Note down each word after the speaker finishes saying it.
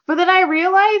But then I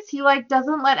realized he like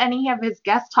doesn't let any of his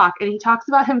guests talk, and he talks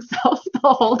about himself the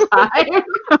whole time.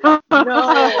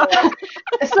 No.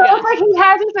 So it's like he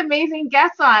has these amazing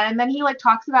guests on, and then he like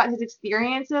talks about his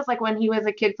experiences, like when he was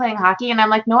a kid playing hockey, and I'm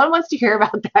like, no one wants to hear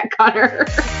about that, Connor.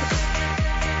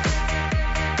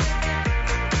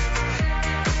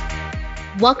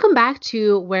 Welcome back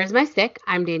to Where's My Stick?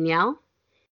 I'm Danielle.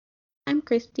 I'm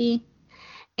Christy.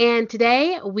 And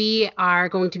today we are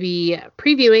going to be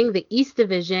previewing the East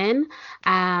Division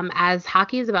as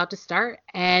hockey is about to start.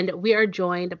 And we are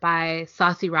joined by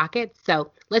Saucy Rockets. So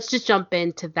let's just jump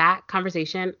into that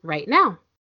conversation right now.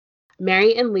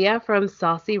 Mary and Leah from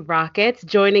Saucy Rockets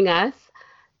joining us.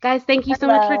 Guys, thank you so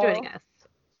much for joining us.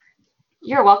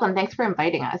 You're welcome. Thanks for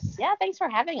inviting us. Yeah, thanks for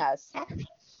having us.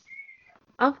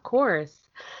 Of course.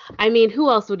 I mean, who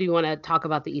else would you want to talk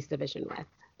about the East Division with?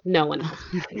 No one else.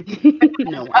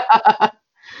 No one.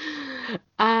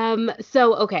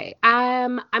 Okay.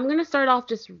 I'm going to start off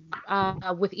just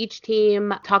with each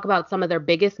team, talk about some of their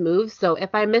biggest moves. So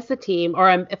if I miss a team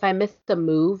or if I miss a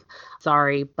move,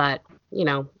 sorry, but, you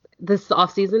know, this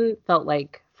offseason felt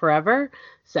like forever.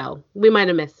 So we might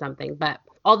have missed something, but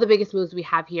all the biggest moves we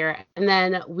have here. And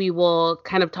then we will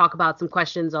kind of talk about some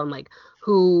questions on like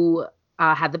who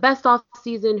had the best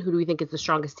offseason, who do we think is the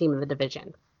strongest team in the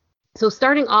division. So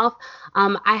starting off,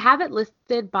 I have it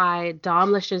listed by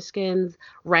Dom Lashinskin's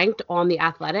ranked on The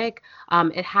Athletic.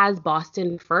 It has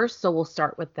Boston first, so we'll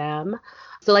start with them.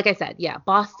 So like I said, yeah,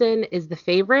 Boston is the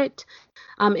favorite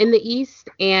in the East.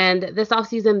 And this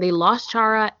offseason, they lost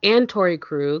Chara and Torrey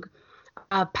Krug.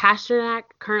 Pastrnak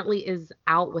currently is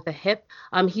out with a hip.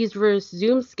 He's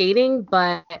resumed skating,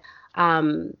 but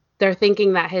they're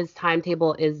thinking that his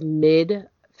timetable is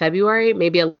mid-February,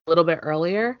 maybe a little bit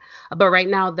earlier. But right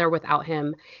now they're without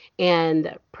him.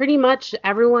 And pretty much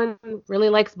everyone really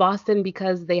likes Boston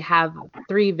because they have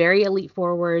three very elite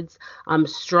forwards,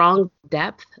 strong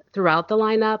depth throughout the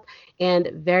lineup, and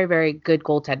very, very good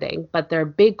goaltending. But their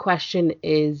big question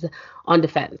is on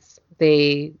defense.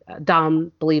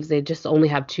 Dom believes they just only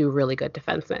have two really good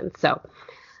defensemen. So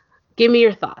give me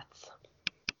your thoughts.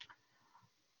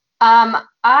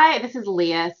 This is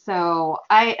Leah, so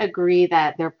I agree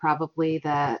that they're probably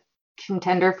the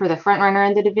contender for the front runner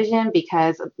in the division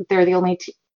because they're the only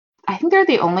I think they're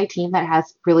the only team that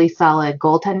has really solid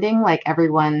goaltending. Like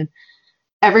everyone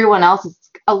else is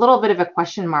a little bit of a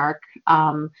question mark.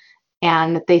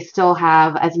 And they still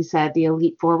have, as you said, the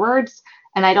elite forwards.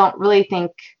 And I don't really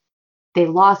think they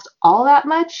lost all that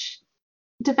much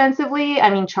defensively. I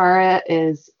mean, Chara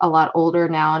is a lot older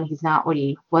now, and he's not what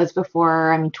he was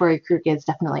before. I mean, Torrey Krug is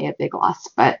definitely a big loss,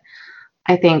 but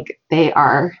I think they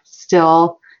are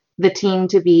still the team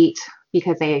to beat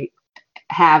because they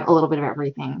have a little bit of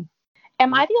everything.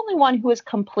 Am I the only one who is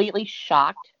completely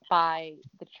shocked by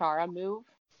the Chara move?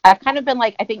 I've kind of been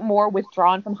like, I think more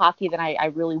withdrawn from hockey than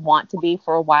I really want to be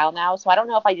for a while now. So I don't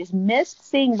know if I just missed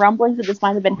seeing rumblings that this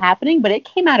might have been happening, but it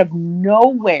came out of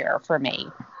nowhere for me.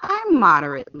 I'm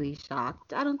moderately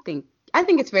shocked. I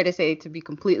think it's fair to say to be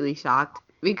completely shocked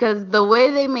because the way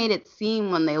they made it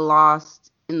seem when they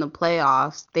lost in the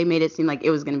playoffs, they made it seem like it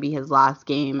was going to be his last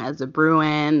game as a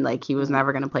Bruin, like he was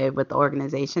never going to play with the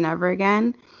organization ever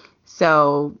again.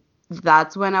 So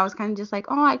that's when I was kind of just like,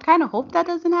 oh, I kind of hope that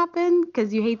doesn't happen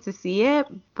because you hate to see it.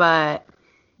 But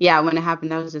yeah, when it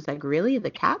happened, I was just like, really? The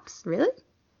Caps? Really?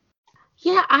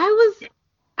 Yeah, I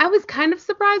was kind of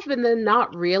surprised, but then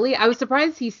not really. I was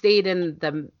surprised he stayed in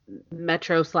the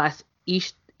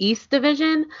Metro/East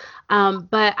Division,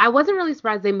 but I wasn't really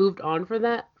surprised they moved on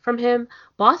from him.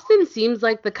 Boston seems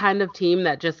like the kind of team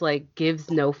that just like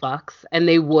gives no fucks, and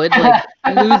they would like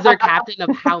lose their captain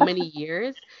of how many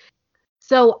years.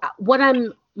 So what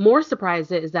I'm more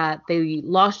surprised at is that they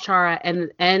lost Chara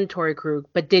and Torrey Krug,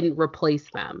 but didn't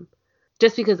replace them.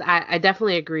 Just because I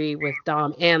definitely agree with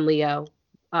Dom and Leo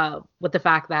with the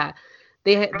fact that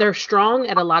they're strong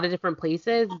at a lot of different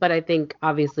places, but I think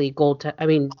obviously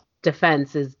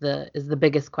defense is the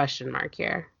biggest question mark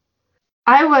here.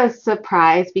 I was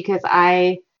surprised because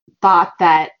I thought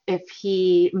that if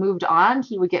he moved on,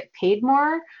 he would get paid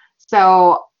more.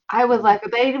 So I was like,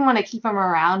 they didn't want to keep him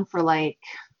around for like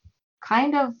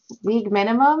kind of league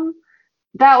minimum.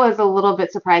 That was a little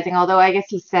bit surprising, although I guess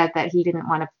he said that he didn't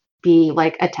want to be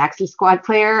like a taxi squad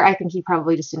player. I think he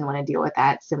probably just didn't want to deal with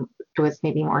that. So it was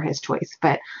maybe more his choice.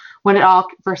 But when it all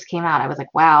first came out, I was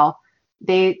like, wow,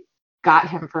 they got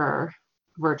him for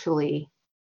virtually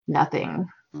nothing.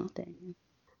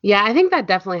 Yeah, I think that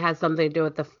definitely has something to do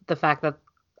with the fact that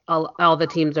all the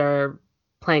teams are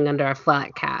playing under a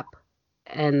flat cap.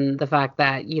 And the fact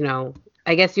that, you know,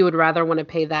 I guess you would rather want to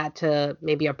pay that to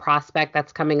maybe a prospect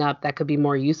that's coming up that could be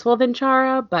more useful than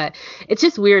Chara, but it's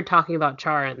just weird talking about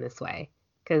Chara in this way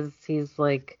because he's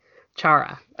like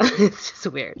Chara. It's just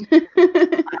weird.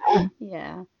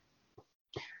 Yeah.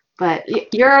 But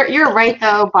you're right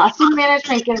though. Boston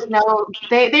management gives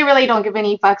they really don't give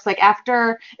any fucks. Like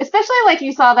after, especially like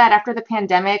you saw that after the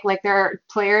pandemic, like their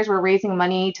players were raising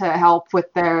money to help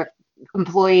with their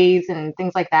employees and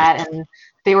things like that, and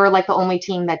they were like the only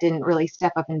team that didn't really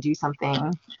step up and do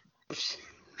something.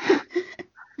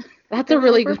 That's a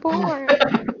really good point.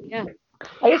 Yeah.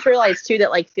 I just realized too that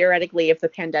like theoretically, if the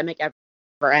pandemic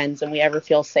ever ends and we ever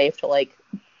feel safe to like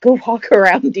go walk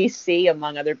around DC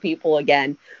among other people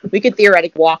again, we could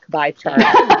theoretically walk by Charlie.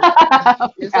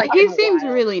 He seems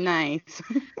really nice.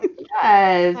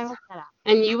 Yes.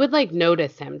 And you would like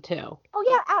notice him too. Oh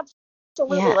yeah,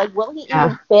 absolutely. Yeah. Like, will he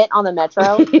even fit on the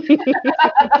metro?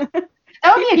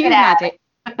 That would be a good ad.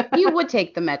 You would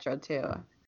take the metro too.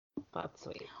 That's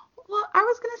sweet. Well, I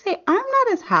was gonna say I'm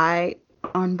not as high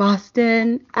on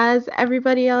Boston as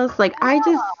everybody else. Like I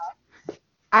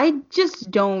just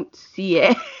don't see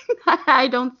it. I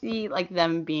don't see like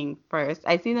them being first.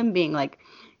 I see them being like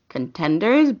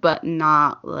contenders, but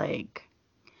not like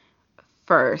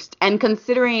first. And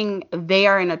considering they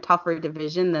are in a tougher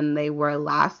division than they were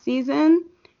last season,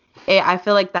 I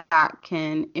feel like that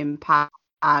can impact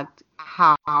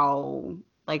how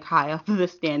like high up the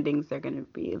standings they're gonna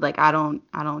be. Like I don't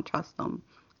trust them.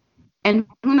 And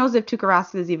who knows if Tuukka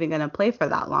Rask is even gonna play for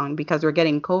that long because we're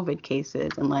getting COVID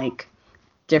cases in like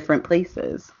different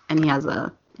places, and he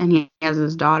has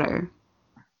his daughter.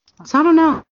 So I don't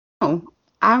know.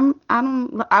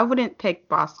 I wouldn't pick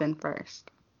Boston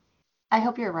first. I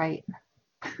hope you're right.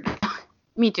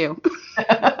 Me too.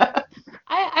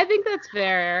 I think that's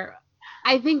fair.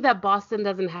 I think that Boston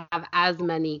doesn't have as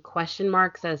many question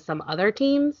marks as some other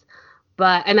teams,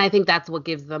 and I think that's what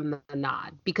gives them the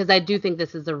nod because I do think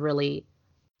this is a really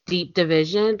deep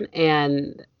division,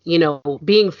 and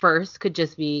being first could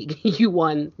just be you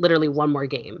won literally one more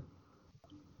game.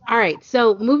 All right,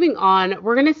 so moving on,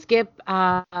 we're gonna skip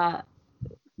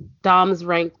Dom's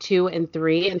rank 2 and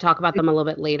 3 and talk about them a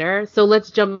little bit later. So let's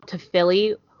jump to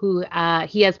Philly, who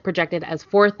he has projected as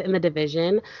 4th in the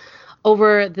division.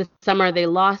 Over the summer, they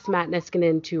lost Matt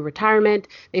Niskanen to retirement.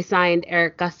 They signed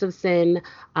Erik Gustafsson.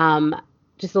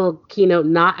 Just a little keynote,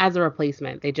 not as a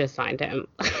replacement. They just signed him.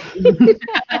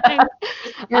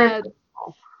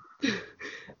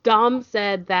 Dom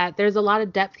said that there's a lot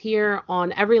of depth here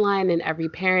on every line and every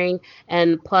pairing,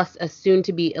 and plus a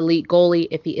soon-to-be elite goalie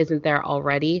if he isn't there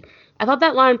already. I thought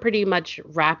that line pretty much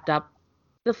wrapped up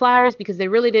the Flyers because they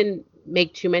really didn't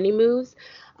make too many moves.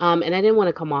 And I didn't want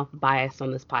to come off biased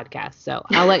on this podcast, so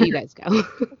I'll let you guys go.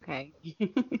 Okay.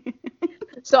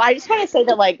 So I just want to say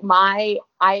that like I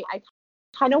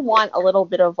kind of want a little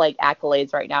bit of like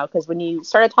accolades right now because when you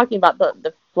started talking about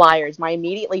the Flyers, my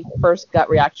immediately first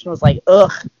gut reaction was like,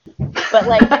 ugh. But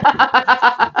like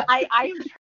I am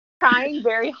trying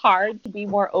very hard to be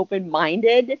more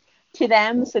open-minded to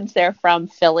them since they're from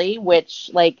Philly,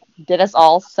 which like did us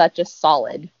all such a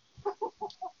solid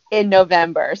in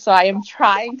November. So I am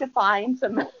trying to find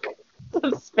some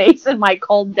space in my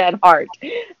cold dead heart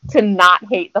to not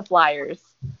hate the Flyers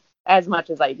as much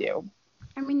as I do.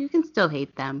 I mean, you can still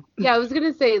hate them. Yeah, I was going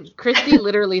to say, Christy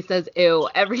literally says ew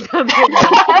every time I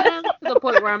mention them to the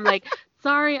point where I'm like,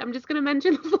 sorry, I'm just going to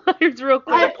mention the Flyers real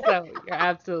quick.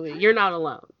 So you're not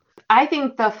alone. I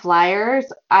think the Flyers,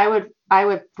 I would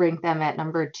rank them at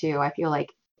number 2. I feel like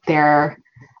they're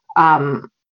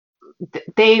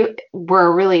they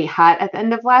were really hot at the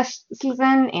end of last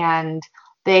season, and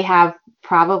they have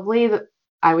probably,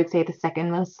 I would say, the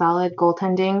second most solid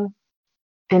goaltending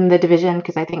in the division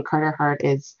because I think Carter Hart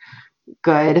is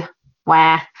good.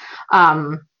 Wah.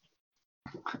 I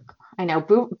know,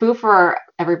 boo for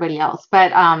everybody else,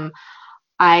 but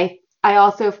I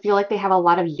also feel like they have a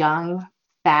lot of young,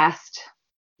 fast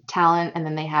talent, and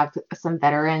then they have some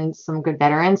good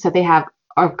veterans, so they have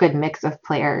a good mix of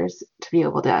players to be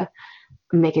able to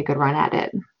make a good run at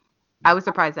it. I was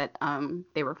surprised that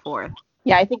they were 4th.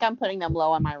 Yeah, I think I'm putting them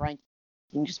low on my ranking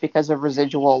just because of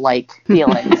residual like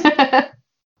feelings.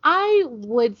 I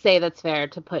would say that's fair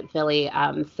to put Philly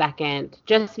second,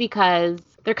 just because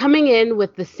they're coming in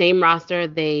with the same roster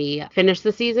they finished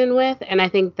the season with, and I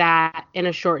think that in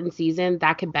a shortened season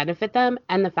that could benefit them,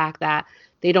 and the fact that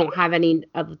they don't have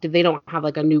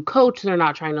like a new coach, they're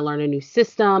not trying to learn a new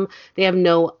system, they have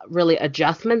no really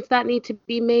adjustments that need to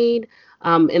be made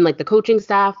in like the coaching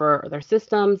staff or their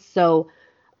systems, so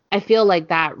I feel like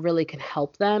that really can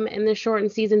help them in this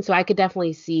shortened season, so I could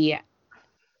definitely see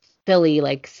Philly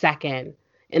like second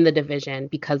in the division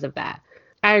because of that.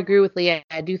 I agree with Leah.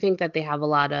 I do think that they have a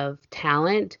lot of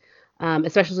talent,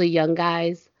 especially young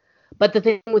guys. But the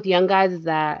thing with young guys is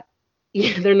that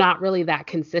they're not really that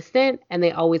consistent and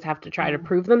they always have to try to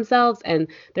prove themselves. And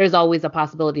there's always a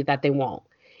possibility that they won't.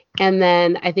 And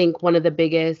then I think one of the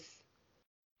biggest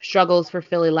struggles for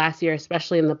Philly last year,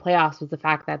 especially in the playoffs, was the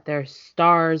fact that their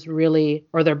stars really,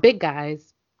 or their big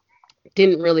guys,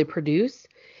 didn't really produce.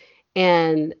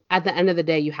 And at the end of the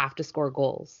day, you have to score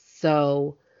goals.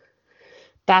 So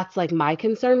that's like my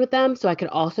concern with them. So I could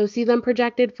also see them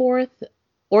projected fourth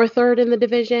or third in the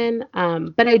division.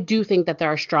 But I do think that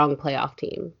they're a strong playoff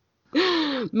team.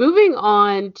 Moving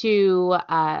on to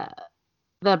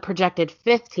the projected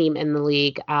fifth team in the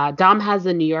league, Dom has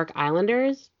the New York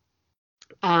Islanders.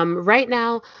 Right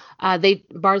now,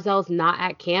 Barzell's not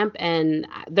at camp, and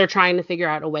they're trying to figure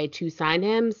out a way to sign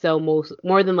him. So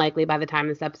more than likely, by the time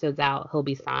this episode's out, he'll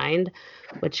be signed,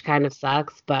 which kind of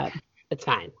sucks, but it's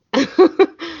fine.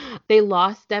 They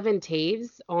lost Devin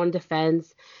Taves on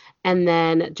defense, and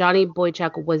then Johnny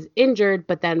Boychuk was injured,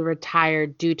 but then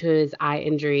retired due to his eye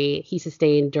injury he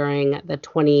sustained during the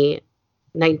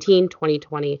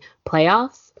 2019-2020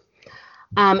 playoffs.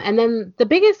 And then the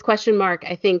biggest question mark,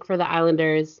 I think, for the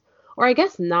Islanders, or I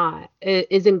guess not,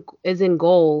 is in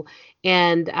goal.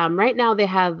 And right now they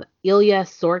have Ilya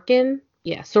Sorokin.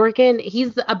 Yeah, Sorokin.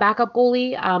 He's a backup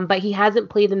goalie, but he hasn't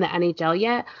played in the NHL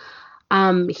yet.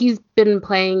 He's been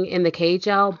playing in the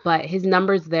KHL, but his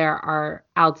numbers there are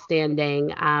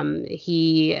outstanding.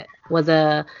 He was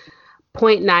a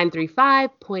 .935,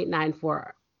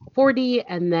 .9440,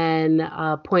 and then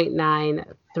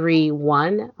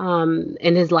 .931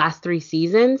 in his last 3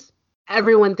 seasons.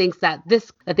 Everyone thinks that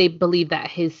they believe that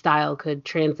his style could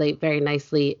translate very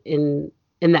nicely in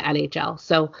the NHL.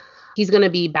 So he's going to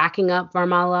be backing up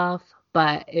Varlamov,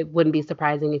 but it wouldn't be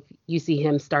surprising if you see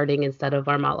him starting instead of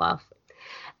Varlamov.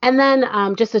 And then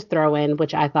just to throw in,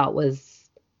 which I thought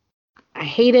I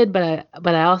hated, but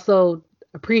I also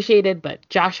appreciated, but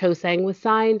Josh Ho-Sang was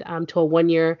signed to a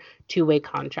 1-year, 2-way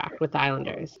contract with the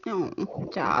Islanders. Oh,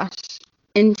 Josh.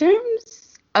 In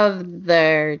terms of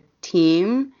their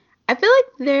team, I feel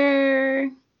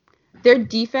like their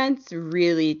defense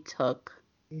really took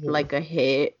like a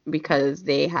hit because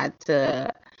because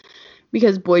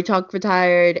Boychuk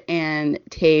retired and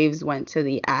Taves went to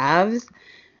the Avs.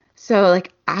 So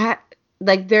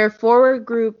their forward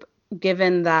group,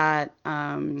 given that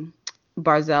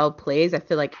Barzell plays, I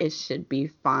feel like it should be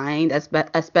fine,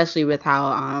 especially with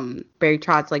how Barry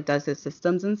Trotz does his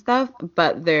systems and stuff.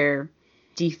 But their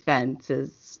defense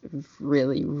is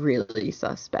really, really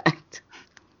suspect.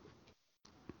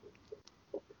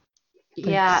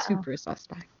 Yeah, super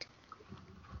suspect.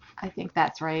 I think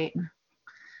that's right.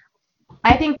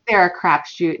 I think they're a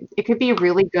crapshoot. It could be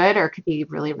really good or it could be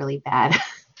really, really bad.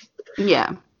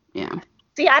 Yeah.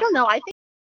 See, I don't know. I think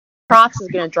Trotz is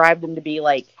going to drive them to be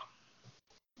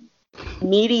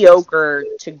mediocre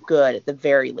to good at the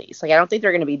very least. I don't think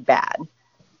they're going to be bad.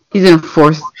 He's going to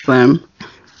force them.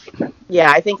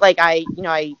 Yeah, I think I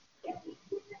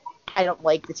don't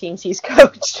like the teams he's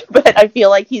coached, but I feel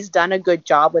like he's done a good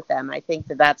job with them. I think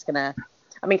that's going to,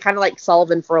 kind of like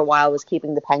Sullivan for a while was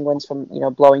keeping the Penguins from,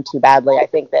 blowing too badly. I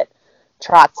think that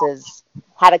Trotz has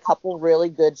had a couple really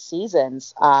good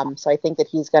seasons. So I think that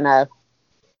he's going to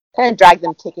kind of drag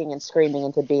them kicking and screaming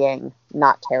into being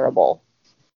not terrible.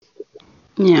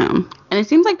 Yeah. And it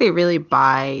seems like they really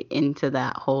buy into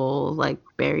that whole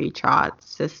Barry Trotz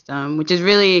system, which is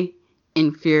really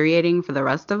infuriating for the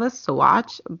rest of us to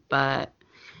watch, but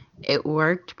it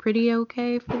worked pretty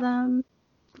okay for them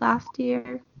last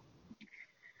year.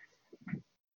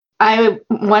 I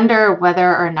wonder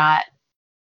whether or not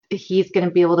he's going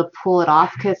to be able to pull it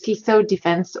off because he's so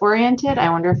defense oriented. I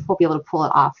wonder if he'll be able to pull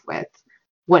it off with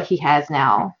what he has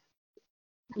now.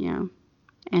 Yeah.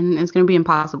 And it's going to be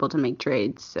impossible to make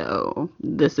trades, so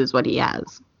this is what he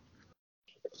has.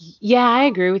 Yeah, I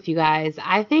agree with you guys.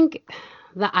 I think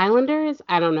the Islanders,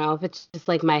 I don't know if it's just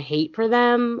my hate for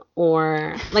them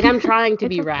or I'm trying to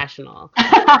be rational.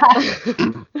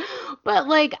 But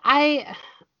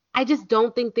I just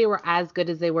don't think they were as good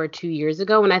as they were 2 years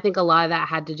ago. And I think a lot of that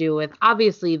had to do with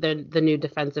obviously the new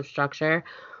defensive structure,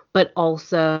 but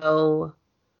also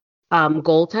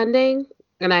goaltending.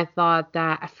 And I thought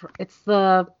that it's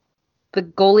the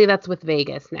goalie that's with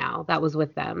Vegas now that was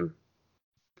with them.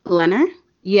 Leonard?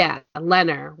 Yeah,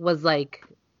 Leonard was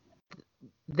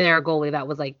their goalie that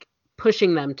was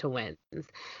pushing them to wins.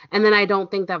 And then I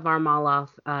don't think that Varlamov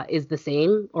is the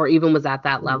same or even was at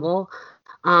that level.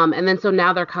 And then so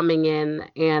now they're coming in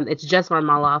and it's just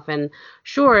Varlamov and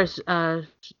sure,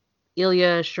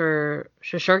 Ilya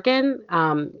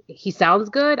Shishkin. He sounds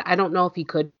good. I don't know if he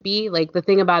could be. Like the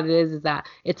thing about it is that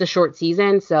it's a short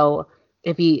season, so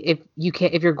if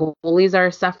your goalies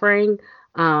are suffering,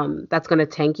 that's going to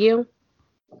tank you.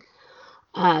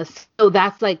 So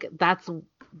that's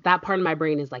that part of my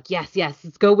brain is like, yes,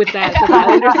 let's go with that.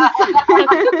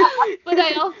 But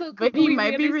I also but he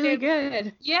might be really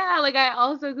good. Yeah, like I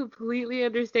also completely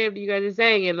understand what you guys are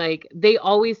saying, and like they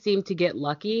always seem to get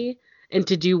lucky and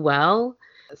to do well.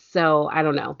 So I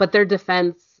don't know, but their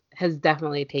defense has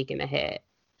definitely taken a hit.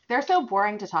 They're so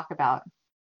boring to talk about.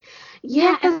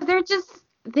 Yeah, because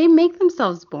they make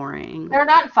themselves boring. They're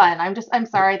not fun. I'm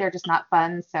sorry, they're just not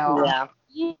fun. So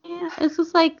yeah, it's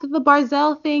just like the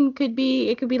Barzal thing could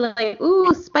be like,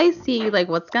 ooh, spicy, like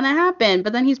what's gonna happen?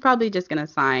 But then he's probably just gonna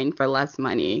sign for less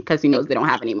money because he knows they don't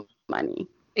have any money.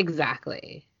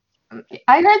 Exactly.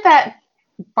 I heard that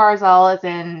Barzal is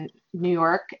in New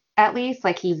York, at least,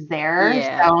 like he's there.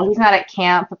 Yeah. So he's not at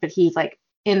camp, but he's like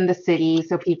in the city.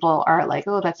 So people are like,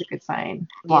 oh, that's a good sign.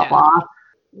 Blah blah.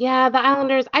 Yeah, the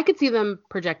Islanders, I could see them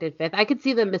projected 5th. I could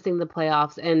see them missing the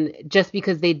playoffs, and just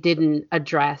because they didn't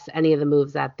address any of the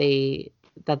moves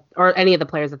or any of the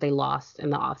players that they lost in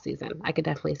the offseason. I could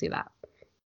definitely see that.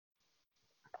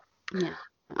 Yeah.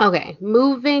 Okay,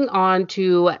 moving on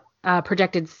to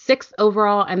projected 6th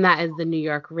overall, and that is the New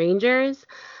York Rangers.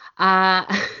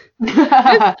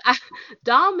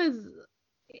 Dom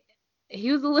he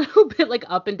was a little bit like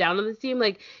up and down on this team.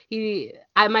 Like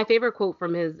my favorite quote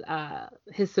from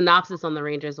his synopsis on the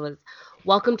Rangers was,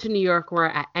 "Welcome to New York, where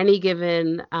at any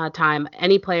given time,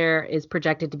 any player is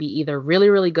projected to be either really,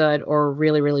 really good or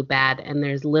really, really bad, and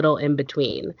there's little in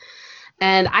between."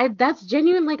 And that's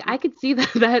genuine. Like I could see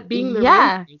that being the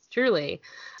Rangers, truly.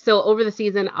 So over the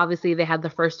season, obviously they had the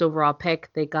first overall pick.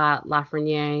 They got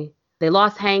Lafreniere. They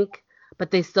lost Hank,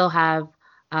 but they still have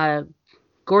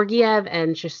Georgiev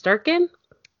and Shesterkin,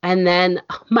 and then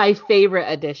my favorite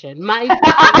addition.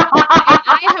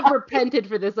 I have repented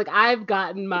for this. Like I've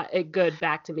gotten it good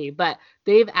back to me, but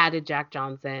they've added Jack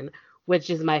Johnson, which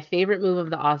is my favorite move of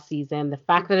the off season. The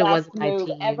fact that it wasn't my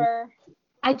team ever.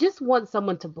 I just want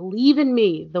someone to believe in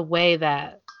me the way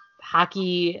that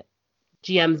hockey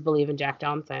GMs believe in Jack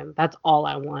Johnson. That's all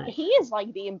I want. He is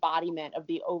like the embodiment of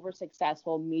the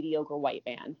over-successful, mediocre white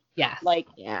man. Yes. Like,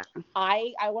 yeah.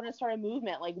 I want to start a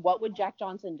movement. Like, what would Jack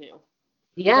Johnson do?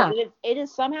 Yeah. It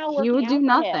is somehow working. He would do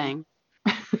nothing.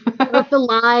 With the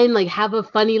line, like have a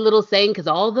funny little saying, because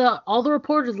all the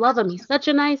reporters love him. He's such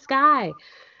a nice guy.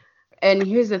 And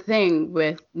here's the thing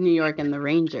with New York and the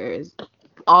Rangers.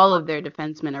 All of their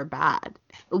defensemen are bad.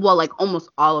 Well, like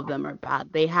almost all of them are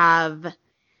bad. They have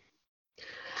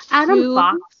Adam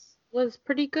Fox was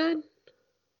pretty good.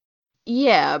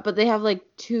 Yeah, but they have like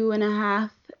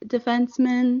 2.5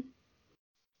 defensemen.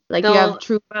 Like you have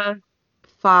Trouba,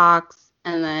 Fox,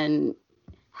 and then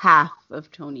half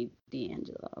of Tony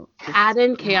DeAngelo. Add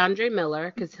in K'Andre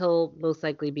Miller because he'll most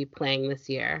likely be playing this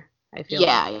year. I feel.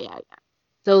 Yeah.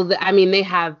 So they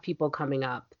have people coming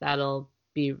up that'll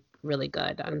be really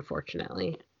good,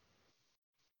 unfortunately.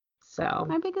 So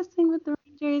my biggest thing with the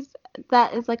Rangers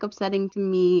that is like upsetting to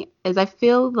me is I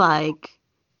feel like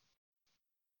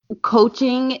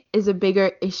coaching is a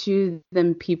bigger issue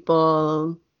than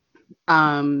people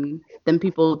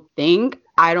think.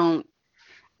 I don't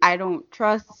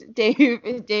trust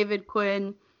David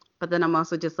Quinn, but then I'm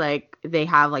also just like they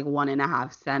have like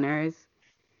 1.5 centers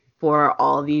for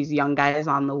all these young guys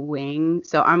on the wing,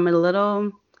 so I'm a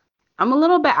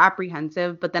little bit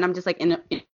apprehensive. But then I'm just like in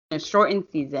a shortened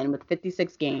season with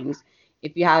 56 games,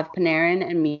 if you have Panarin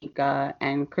and Mika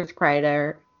and Chris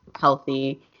Kreider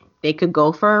healthy, they could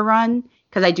go for a run,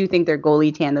 because I do think their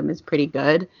goalie tandem is pretty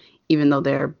good, even though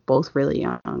they're both really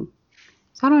young.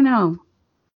 So I don't know.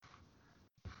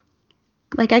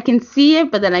 Like, I can see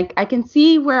it, but then I can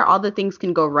see where all the things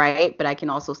can go right, but I can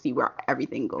also see where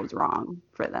everything goes wrong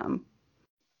for them.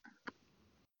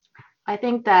 I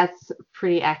think that's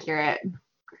pretty accurate.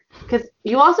 Because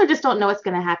you also just don't know what's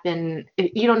going to happen.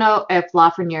 You don't know if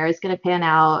Lafreniere is going to pan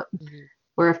out,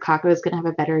 or if Kakko is going to have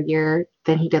a better year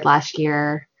than he did last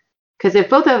year. Because if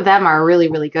both of them are really,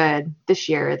 really good this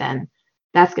year, then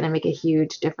that's going to make a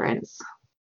huge difference.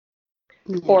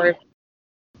 Or,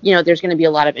 there's going to be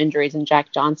a lot of injuries and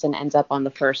Jack Johnson ends up on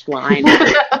the first line,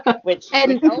 which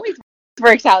always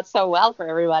works out so well for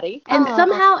everybody. And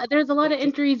somehow there's a lot of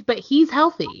injuries, but he's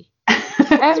healthy.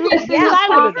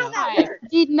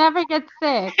 He never gets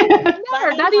sick.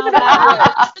 Never, not even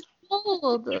a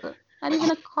cold. Not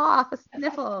even a cough, a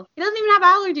sniffle. He doesn't even have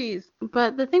allergies.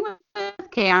 But the thing with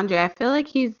K'Andre, I feel like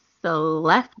he's a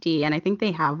lefty, and I think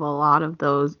they have a lot of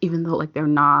those, even though like they're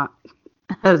not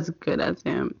as good as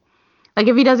him. Like,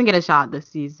 if he doesn't get a shot this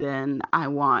season, I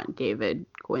want David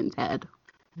Quinn's head.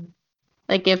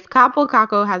 Like, if Capo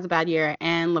Caco has a bad year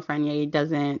and Lafreniere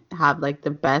doesn't have, like,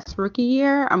 the best rookie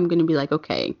year, I'm going to be like,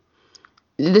 okay,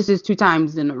 this is 2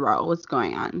 times in a row. What's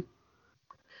going on?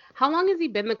 How long has he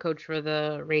been the coach for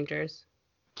the Rangers?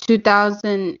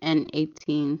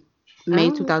 2018. May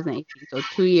 2018. So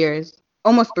 2 years.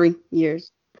 Almost 3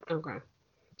 years. Okay.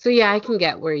 So, yeah, I can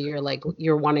get where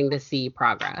you're wanting to see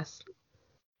progress.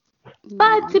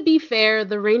 But to be fair,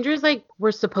 the Rangers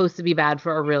were supposed to be bad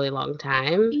for a really long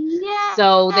time. Yeah.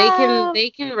 So they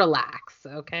can relax,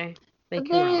 okay? But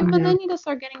they need to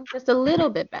start getting just a little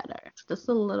bit better. Just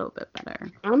a little bit better.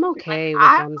 I'm okay with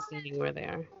them staying where they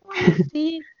are.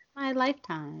 See my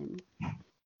lifetime.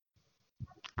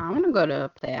 I'm gonna go to a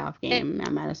playoff game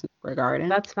at Madison Square Garden.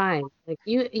 That's fine.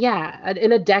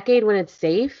 In a decade when it's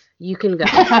safe, you can go.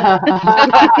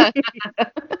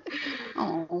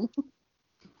 Oh.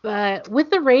 But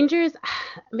with the Rangers,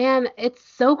 man, it's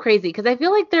so crazy because I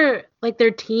feel like their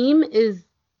team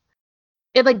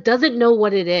doesn't know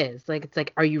what it is. Like, it's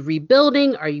like, are you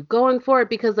rebuilding? Are you going for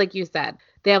it? Because like you said,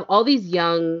 they have all these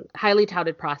young, highly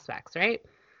touted prospects, right?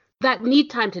 That need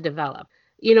time to develop.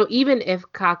 Even if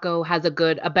Kakko has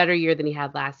a better year than he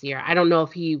had last year, I don't know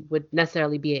if he would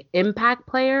necessarily be an impact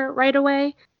player right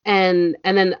away. And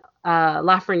then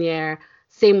Lafreniere,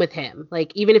 same with him.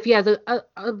 Like, even if he has a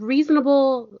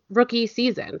reasonable rookie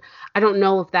season, I don't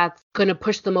know if that's going to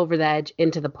push them over the edge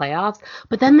into the playoffs.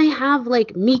 But then they have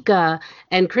like Mika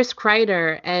and Chris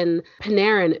Kreider and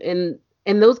Panarin,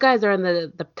 and those guys are in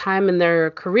the time in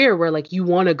their career where like you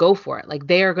want to go for it. Like,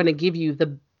 they are going to give you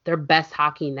their best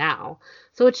hockey now.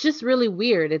 So it's just really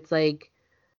weird. It's like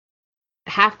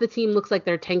half the team looks like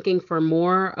they're tanking for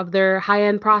more of their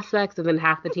high-end prospects, and then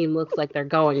half the team looks like they're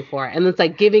going for it. And it's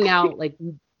like giving out like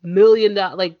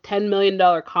 $10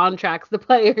 million contracts to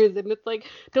players, and it's like,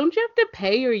 don't you have to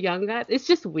pay your young guys? It's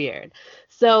just weird.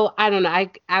 So I don't know.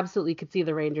 I absolutely could see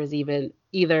the Rangers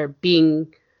either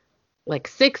being like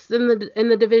 6th in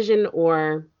the division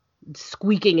or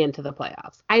squeaking into the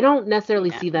playoffs. I don't necessarily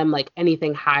see them like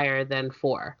anything higher than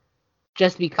 4,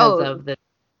 just because of the.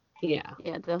 Yeah,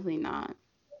 definitely not.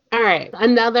 All right,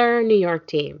 another New York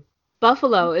team.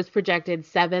 Buffalo is projected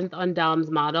 7th on Dom's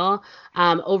model.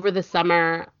 Over the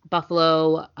summer,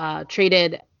 Buffalo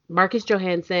traded Marcus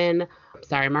Johansson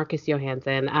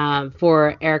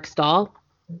for Eric Stahl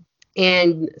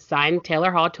and signed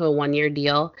Taylor Hall to a 1-year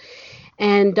deal.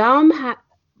 And Dom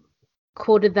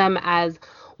quoted them as,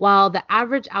 while the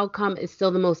average outcome is still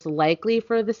the most likely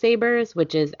for the Sabres,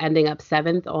 which is ending up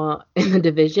 7th in the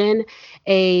division,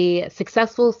 a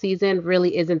successful season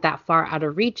really isn't that far out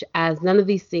of reach, as none of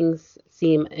these things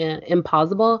seem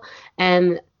impossible,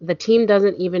 and the team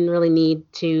doesn't even really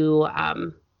need to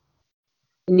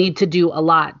do a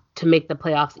lot to make the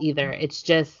playoffs either. It's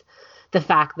just the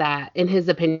fact that, in his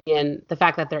opinion, the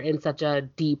fact that they're in such a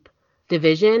deep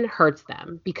division hurts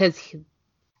them, because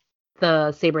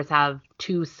the Sabres have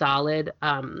 2 solid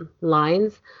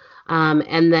lines,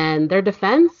 and then their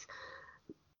defense,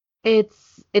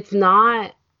 it's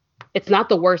not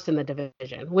the worst in the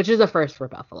division, which is a first for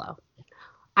Buffalo.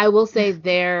 I will say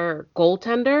their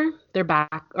goaltender, their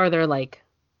 1B,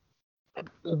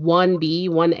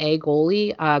 1A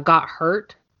goalie got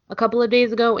hurt a couple of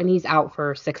days ago, and he's out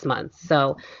for 6 months.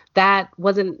 So that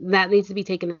needs to be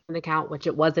taken into account, which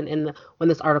it wasn't when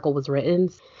this article was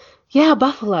written. Yeah,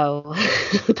 Buffalo.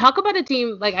 Talk about a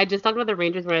team, like I just talked about the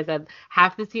Rangers where I said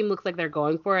half the team looks like they're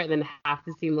going for it, and then half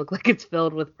the team looks like it's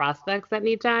filled with prospects that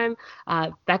need time.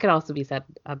 That could also be said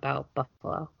about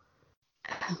Buffalo.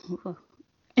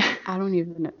 I don't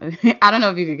even know. I don't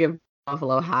know if you could give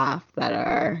Buffalo half that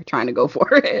are trying to go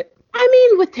for it. I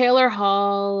mean, with Taylor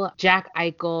Hall, Jack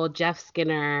Eichel, Jeff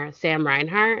Skinner, Sam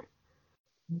Reinhart,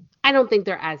 I don't think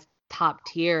they're as top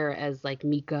tier as like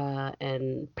Mika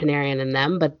and Panarin and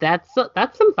them, but that's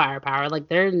some firepower. Like,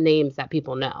 they're names that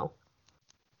people know.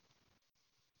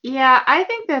 Yeah, I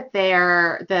think that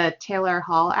the Taylor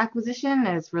Hall acquisition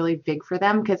is really big for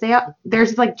them, because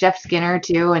there's like Jeff Skinner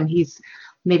too, and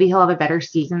maybe he'll have a better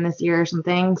season this year or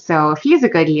something. So if he has a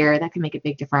good year, that can make a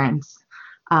big difference.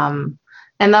 And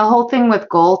the whole thing with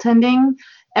goaltending,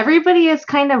 everybody is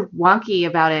kind of wonky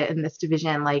about it in this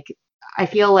division. Like, I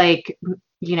feel like,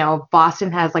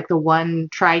 Boston has like the one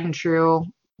tried and true,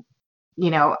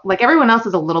 like everyone else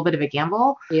is a little bit of a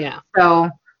gamble. Yeah. So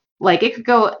like it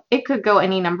could go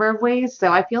any number of ways.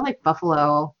 So I feel like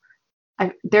Buffalo,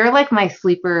 they're like my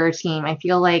sleeper team. I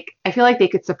feel like they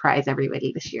could surprise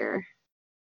everybody this year.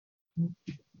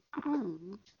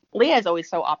 Leah is always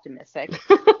so optimistic.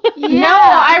 Yeah, no,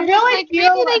 I really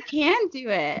feel maybe they can do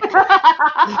it.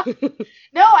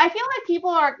 No, I feel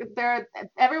like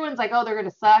everyone's like, oh, they're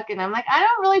gonna suck, and I'm like, I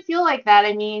don't really feel like that.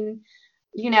 I mean,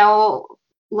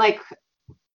 like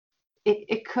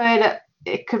it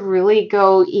could really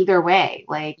go either way.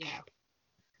 Like,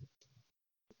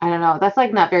 I don't know. That's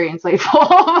like not very insightful,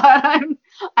 but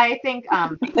I think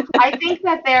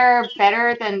that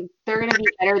they're gonna be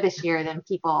better this year than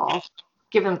people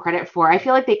give them credit for. I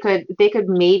feel like they could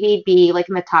maybe be like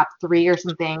in the top 3 or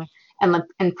something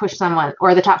and push someone,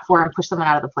 or the top 4 and push someone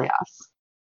out of the playoffs.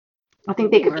 I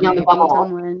think they could be on the bubble.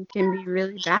 Someone can be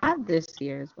really bad this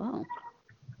year as well.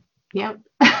 Yep.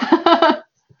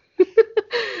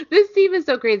 This team is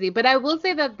so crazy, but I will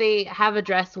say that they have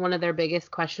addressed one of their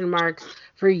biggest question marks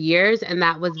for years, and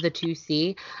that was the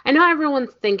 2C. I know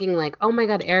everyone's thinking like, oh my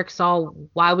God, Eric Stahl,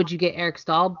 why would you get Eric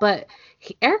Stahl? But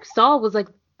Eric Stahl was like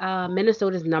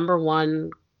Minnesota's #1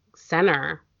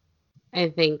 center, I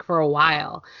think, for a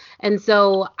while. And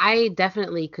so I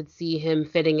definitely could see him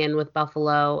fitting in with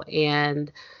Buffalo. And,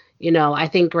 I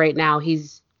think right now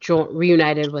he's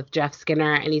reunited with Jeff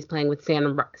Skinner, and he's playing with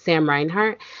Sam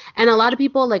Reinhart. And a lot of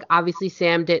people, like, obviously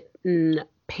Sam didn't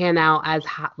pan out as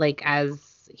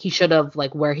he should have,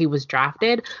 like, where he was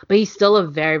drafted, but he's still a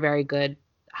very, very good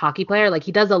hockey player. Like,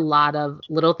 he does a lot of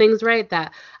little things right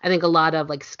that I think a lot of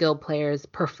like skilled players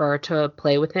prefer to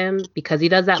play with him, because he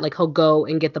does that. Like, he'll go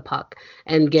and get the puck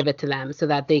and give it to them so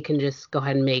that they can just go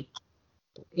ahead and make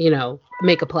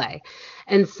a play.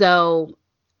 And so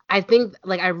I think,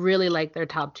 like, I really like their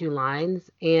top 2 lines,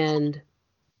 and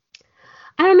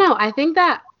I don't know. I think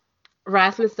that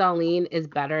Rasmus Dahlin is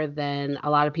better than a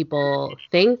lot of people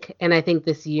think, and I think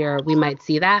this year we might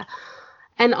see that.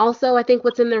 And also, I think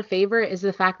what's in their favor is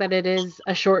the fact that it is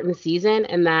a shortened season,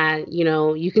 and that,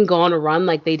 you can go on a run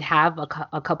like they'd have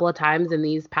a couple of times in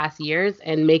these past years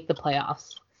and make the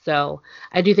playoffs. So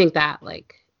I do think that,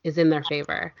 like, is in their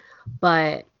favor.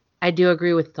 But I do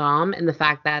agree with Dom in the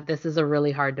fact that this is a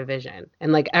really hard division,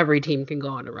 and like every team can go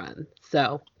on a run.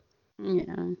 So,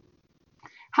 yeah.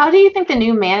 How do you think the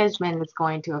new management is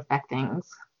going to affect things?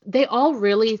 They all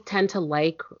really tend to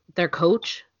like their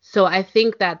coach. So I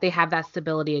think that they have that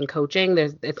stability in coaching.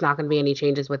 It's not going to be any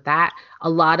changes with that. A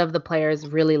lot of the players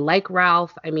really like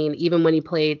Ralph. I mean, even when he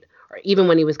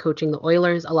was coaching the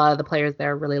Oilers, a lot of the players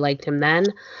there really liked him then.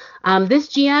 This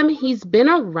GM, he's been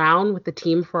around with the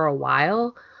team for a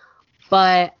while.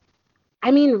 But,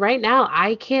 I mean, right now,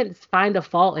 I can't find a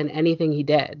fault in anything he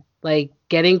did. Like,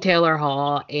 getting Taylor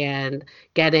Hall and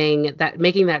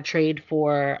making that trade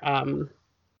for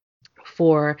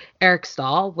Eric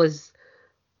Stahl was,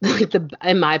 like,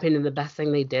 in my opinion, the best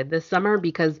thing they did this summer,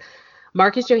 because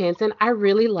Marcus Johansson, I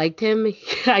really liked him.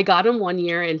 I got him 1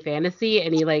 year in fantasy,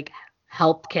 and he, like,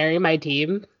 helped carry my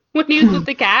team when he was with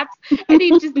the Caps, and he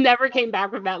just never came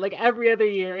back from that. Like, every other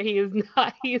year, he is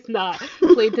not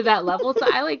played to that level. So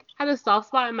I, like, had a soft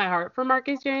spot in my heart for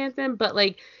Marcus Johansson, but,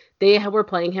 like, they were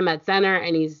playing him at center,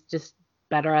 and he's just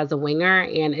better as a winger,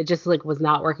 and it just, like, was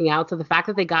not working out. So the fact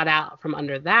that they got out from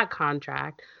under that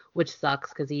contract, which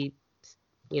sucks because he,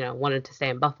 wanted to stay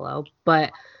in Buffalo,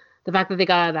 but the fact that they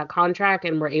got out of that contract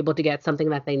and were able to get something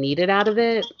that they needed out of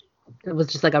it, it was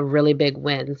just, like, a really big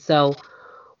win. So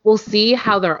we'll see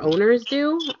how their owners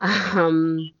do.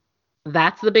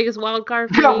 That's the biggest wild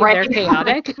card for me. Right. They're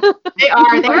chaotic. They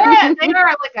are. They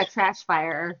are like a trash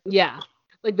fire. Yeah.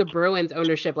 Like the Bruins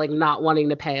ownership, like not wanting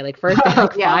to pay. Like first they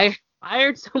like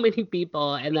fired so many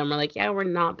people, and then we're like, yeah, we're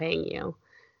not paying you.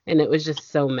 And it was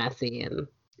just so messy. And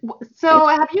so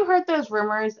have you heard those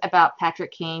rumors about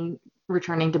Patrick Kane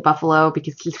returning to Buffalo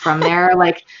because he's from there?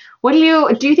 Like, do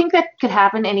you think that could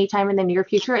happen anytime in the near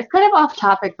future? It's kind of off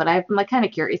topic, but I'm like kind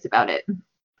of curious about it.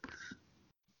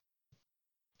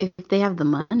 If they have the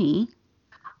money.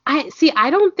 I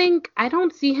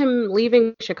don't see him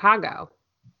leaving Chicago.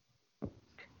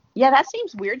 Yeah, that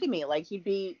seems weird to me. Like he'd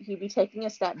be taking a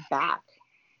step back.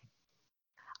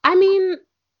 I mean,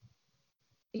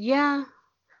 yeah.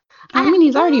 I mean,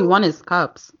 he's already won his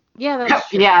cups. Yeah, that's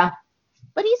true. Yeah.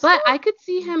 But I could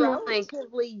see him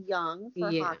relatively young for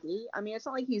hockey. I mean, it's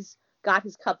not like he's got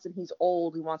his cups and he's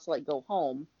old. He wants to like go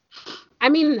home. I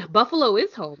mean, Buffalo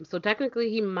is home, so technically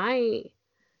he might.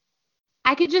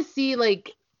 I could just see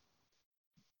like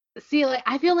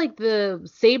I feel like the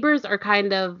Sabres are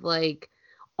kind of like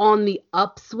on the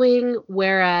upswing,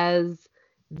 whereas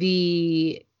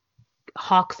the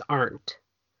Hawks aren't.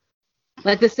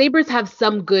 Like the Sabres have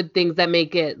some good things that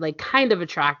make it like kind of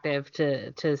attractive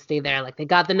to stay there. Like they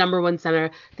got the number one center,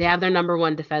 they have their number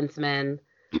one defenseman.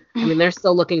 I mean, they're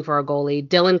still looking for a goalie.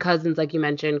 Dylan Cousins, like you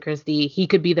mentioned, Christy, he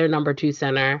could be their number two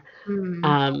center.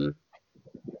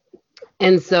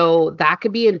 And so that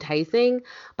could be enticing,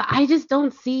 but I just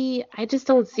don't see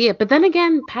it. But then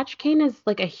again, Patrick Kane is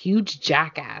like a huge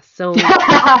jackass. So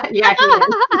Yeah, he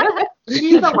is.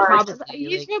 He's the worst.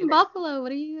 He's from Buffalo. What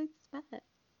do you expect?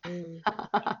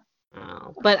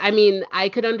 Oh. But I mean, I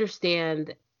could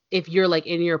understand if you're like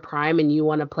in your prime and you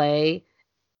want to play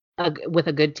with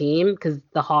a good team, because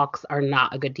the Hawks are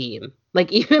not a good team.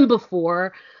 Like even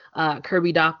before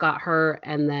Kirby Doc got hurt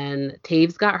and then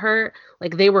Taves got hurt,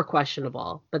 like they were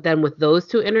questionable. But then with those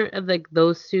two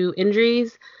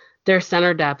injuries, their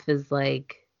center depth is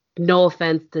like, no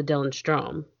offense to Dylan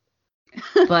Strome,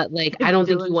 but like I don't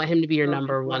think you want him to be your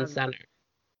number one center.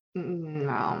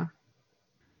 No.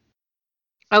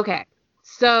 Okay,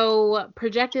 so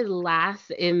projected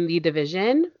last in the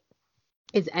division,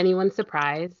 is anyone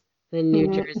surprised? The New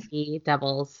Jersey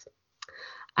Devils.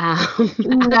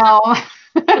 No.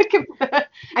 I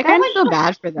kind of feel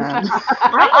bad for them.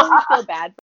 I always feel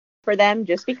bad for them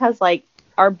just because, like,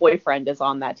 our boyfriend is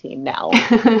on that team now.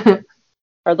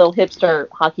 Our little hipster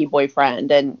hockey boyfriend,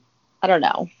 and I don't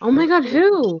know. Oh my God,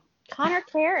 who? Connor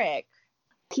Carrick.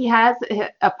 He has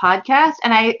a podcast,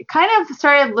 and I kind of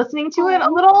started listening to it a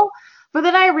little, but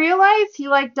then I realized he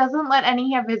like doesn't let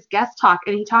any of his guests talk,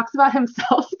 and he talks about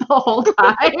himself the whole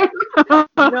time.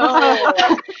 No.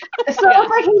 So it's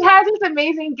like he has these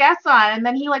amazing guests on, and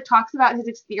then he like talks about his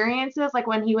experiences, like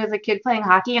when he was a kid playing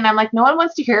hockey, and I'm like, no one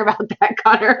wants to hear about that,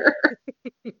 Connor.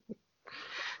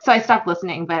 So I stopped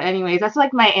listening. But anyways, that's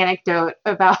like my anecdote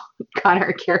about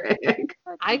Connor Carrick.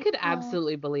 I could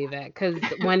absolutely believe it, because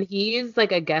when he's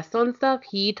like a guest on stuff,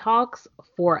 he talks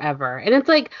forever. And it's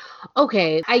like,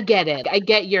 okay, I get it. I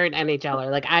get you're an NHLer.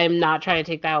 Like, I'm not trying to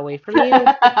take that away from you.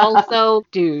 But also,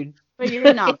 dude. But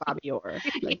you're not Bobby Orr.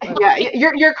 Like, Yeah,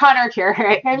 you're Connor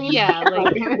Carrick. I mean, yeah,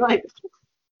 like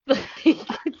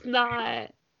it's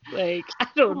not like, I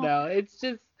don't know. It's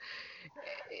just,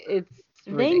 it's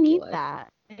ridiculous. they need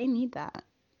that. They need that.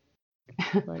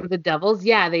 Like, the Devils,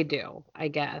 yeah, they do, I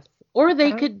guess. Or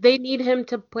they need him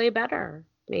to play better,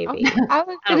 maybe. I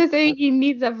was gonna say he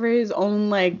needs that for his own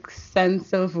like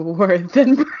sense of worth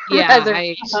and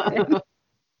preservation.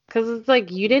 Because it's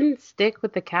like, you didn't stick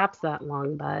with the Caps that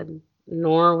long, bud,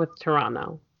 nor with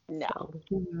Toronto. No.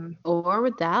 So. Or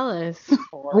with Dallas.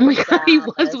 Oh my God, he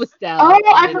was with Dallas.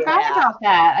 Oh, I forgot about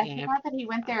that. I forgot that he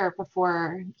went there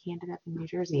before he ended up in New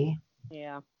Jersey.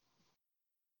 Yeah.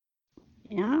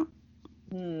 Yeah.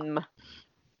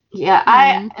 Yeah,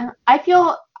 I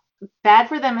feel bad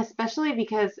for them, especially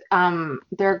because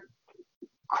their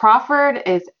Crawford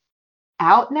is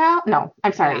out now. No,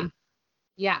 I'm sorry.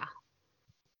 Yeah.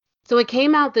 So it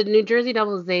came out, the New Jersey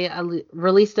Devils, they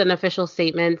released an official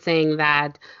statement saying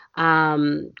that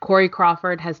Corey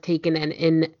Crawford has taken an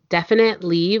indefinite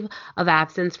leave of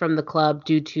absence from the club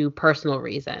due to personal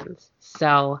reasons.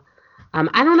 So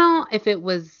I don't know if it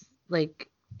was like,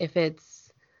 if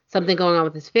it's something going on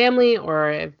with his family,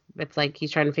 or if it's like he's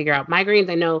trying to figure out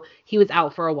migraines. I know he was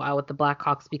out for a while with the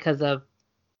Blackhawks because of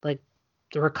like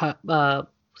the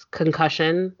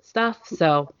concussion stuff.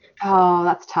 So Oh,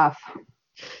 that's tough.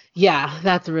 yeah,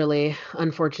 that's really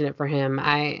unfortunate for him.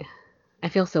 I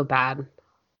feel so bad.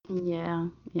 Yeah.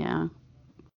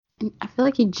 And I feel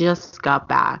like he just got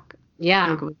back.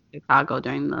 Yeah. Like with Chicago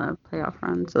during the playoff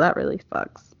run, so that really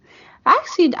sucks.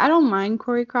 Actually, I don't mind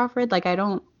Corey Crawford. Like, I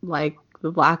don't like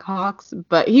the Blackhawks,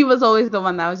 but he was always the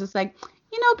one that was just like,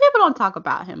 people don't talk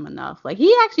about him enough. Like,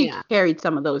 he actually carried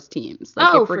some of those teams.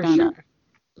 Like, for sure.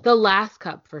 The last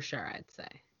cup, for sure, I'd say.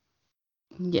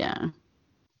 Yeah.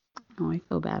 Oh, I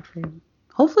feel bad for him.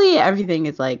 Hopefully everything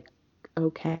is like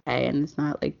okay and it's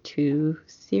not like too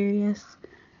serious.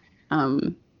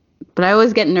 But I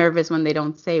always get nervous when they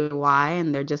don't say why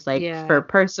and they're just like for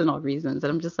personal reasons,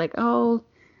 and I'm just like, oh,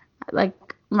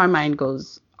 like my mind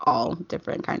goes all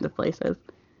different kinds of places.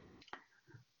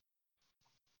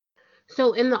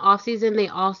 So in the offseason, they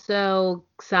also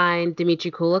signed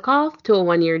Dmitry Kulikov to a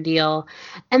 1-year deal.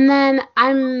 And then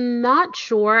I'm not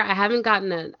sure, I haven't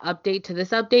gotten an update to this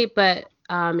update, but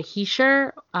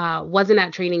Hischier wasn't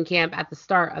at training camp at the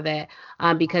start of it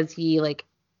because he like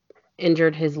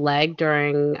injured his leg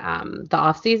during the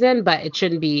offseason, but it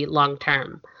shouldn't be long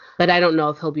term. But I don't know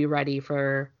if he'll be ready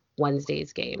for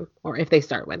Wednesday's game or if they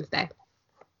start Wednesday.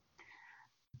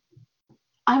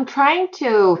 I'm trying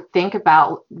to think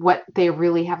about what they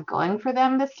really have going for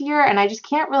them this year, and I just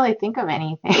can't really think of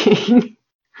anything.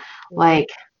 Like,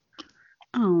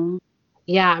 oh,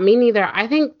 yeah, me neither. I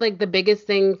think like the biggest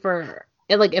thing for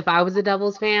like, if I was a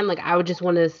Devils fan, like I would just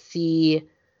want to see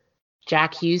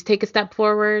Jack Hughes take a step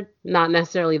forward, not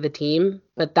necessarily the team,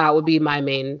 but that would be my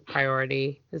main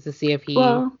priority, is to see if he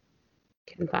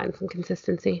can find some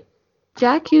consistency.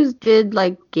 Jack Hughes did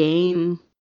like gain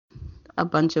a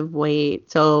bunch of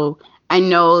weight. So I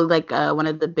know like one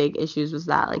of the big issues was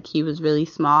that like he was really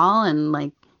small and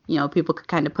like, people could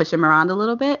kind of push him around a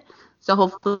little bit. So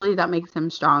hopefully that makes him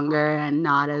stronger and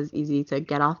not as easy to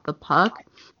get off the puck.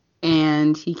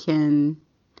 And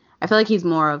I feel like he's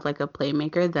more of like a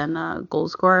playmaker than a goal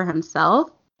scorer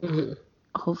himself. Mhm.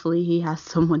 Hopefully he has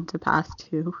someone to pass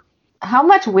to. How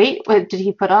much weight did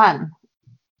he put on?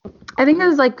 I think it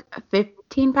was like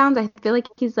 15 pounds. I feel like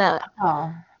he's Oh.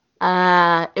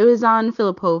 it was on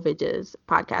Filipovic's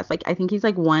podcast. Like I think he's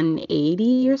like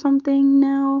 180 or something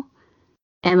now.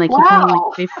 And like he put on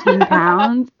Wow. like 15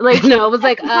 pounds. Like No, it was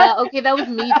like, okay, that was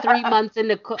me 3 months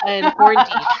in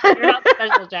quarantine. You're not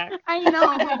special, Jack. I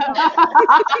know.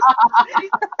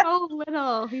 He's so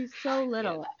little. He's so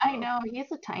little. I know,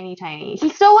 he's a tiny. He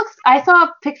still looks, I saw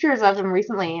pictures of him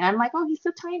recently and I'm like, oh, he's so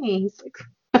tiny. He's like,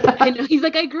 I know. He's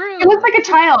like, I grew. he looks like a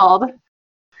child.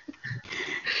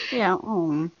 Yeah.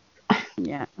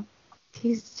 Yeah.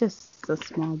 He's just a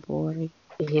small boy.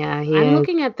 Yeah, I'm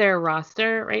looking at their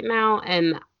roster right now,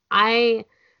 and they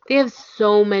have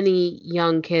so many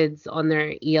young kids on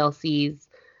their ELCs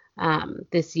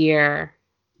this year.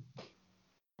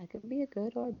 That could be a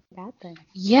good or bad thing.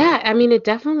 Yeah, I mean, it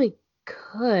definitely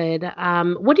could.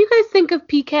 What do you guys think of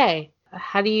PK?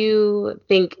 How do you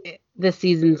think this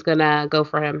season's gonna go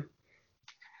for him?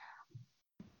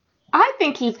 I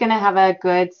think he's going to have a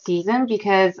good season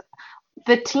because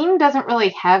the team doesn't really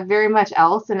have very much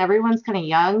else and everyone's kind of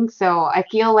young. So I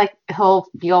feel like he'll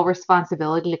feel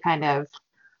responsibility to kind of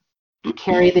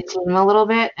carry the team a little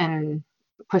bit and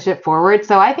push it forward.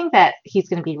 So I think that he's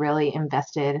going to be really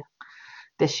invested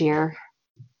this year.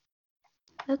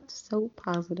 That's so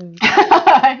positive.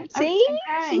 See?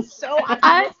 She's so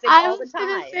optimistic I all the was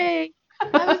gonna time.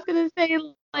 say,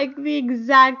 like the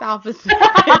exact opposite.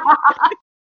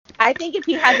 I think if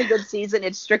he has a good season,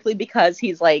 it's strictly because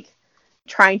he's like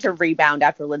trying to rebound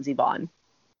after Lindsey Vonn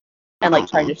and like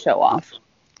trying to show off.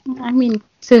 I mean,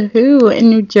 to who? In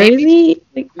New Jersey?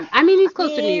 I mean, he's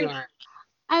close to New York.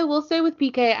 I will say with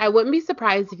PK, I wouldn't be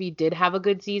surprised if he did have a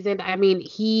good season. I mean,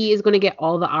 he is going to get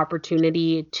all the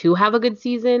opportunity to have a good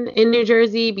season in New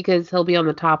Jersey because he'll be on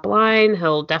the top line.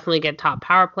 He'll definitely get top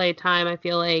power play time, I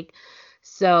feel like.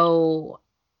 So,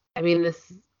 I mean,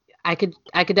 I could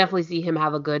definitely see him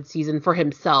have a good season for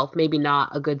himself. Maybe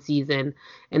not a good season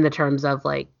in the terms of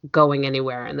like going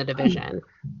anywhere in the division.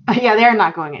 Yeah, they're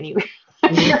not going anywhere.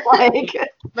 Like,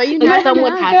 but you know,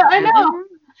 someone has to. I know.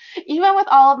 Even with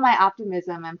all of my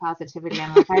optimism and positivity,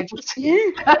 I'm like,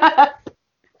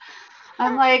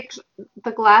 I'm like,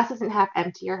 the glass isn't half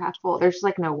empty or half full. There's just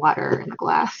like no water in the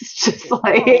glass. It's just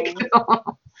like,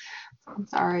 I'm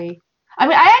sorry. I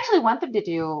mean, I actually want them to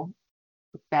do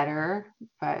better,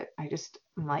 but I'm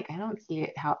like, I don't see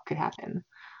it how it could happen.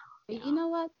 You know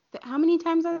what? How many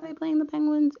times are they playing the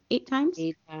Penguins? 8 times?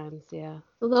 8 times, yeah.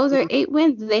 So those are 8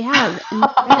 wins they have. Disgusting.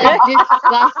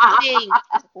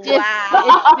 Wow.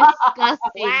 It's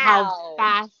disgusting how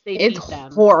fast they beat them.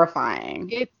 It's horrifying.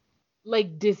 It's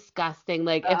like disgusting.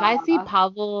 Like if I see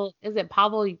Pavel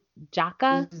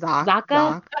Jaka?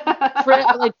 Zaka?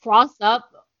 Like cross up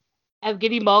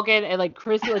Evgeny Malkin and like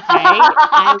Chris Letang,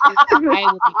 I would be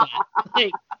mad.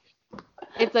 Like,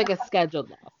 it's like a scheduled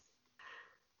loss.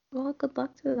 Well, good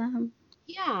luck to them.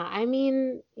 Yeah, I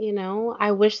mean,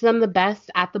 I wish them the best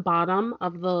at the bottom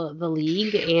of the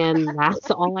league, and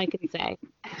that's all I can say.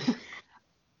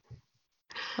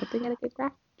 Hope they get a good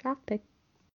draft pick.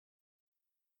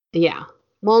 Yeah.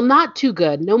 Well, not too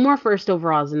good. No more first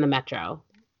overalls in the Metro.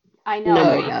 I know.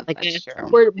 No, yeah, like that's true.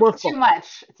 We're it's full. too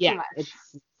much. It's Yeah, too much.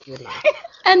 it's too much.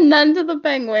 And none to the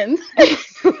Penguins.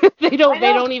 They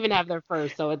don't even have their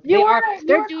first, so they're doing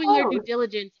their close. due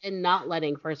diligence and not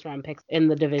letting first round picks in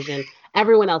the division.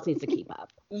 Everyone else needs to keep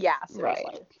up. Yeah, seriously.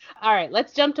 Right. All right,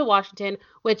 let's jump to Washington,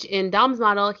 which in Dom's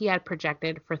model he had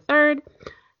projected for third.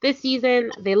 This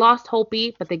season they lost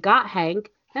Holtby, but they got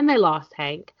Hank, and they lost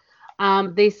Hank.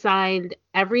 They signed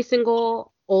every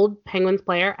single old Penguins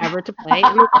player ever to play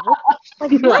in the world.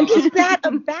 Like, what is that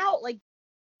about? Like,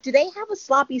 do they have a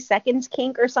sloppy seconds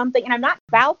kink or something? And I'm not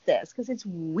about this because it's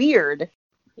weird.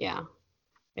 Yeah.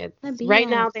 It's right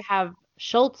now they have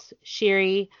Schultz,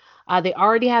 Sheary. They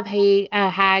already have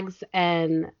Hags,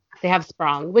 and they have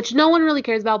Sprong, which no one really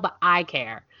cares about, but I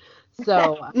care.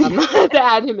 So I'm going to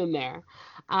add him in there.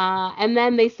 And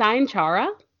then they signed Chara.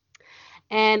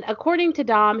 And according to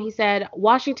Dom, he said,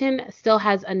 Washington still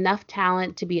has enough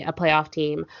talent to be a playoff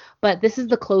team, but this is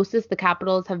the closest the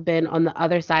Capitals have been on the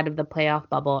other side of the playoff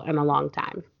bubble in a long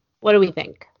time. What do we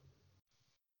think?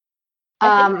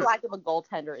 I think the lack of a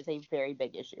goaltender is a very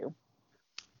big issue.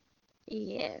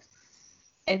 Yes.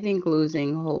 I think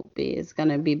losing Holtby is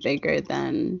gonna be bigger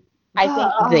than I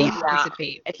think they yeah,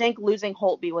 anticipate. I think losing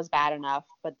Holtby was bad enough,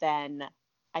 but then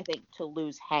I think to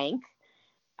lose Hank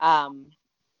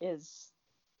is,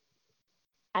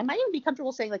 I might even be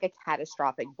comfortable saying like a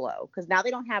catastrophic blow, because now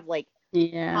they don't have like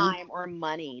Yeah. time or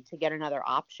money to get another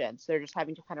option, so they're just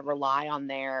having to kind of rely on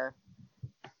their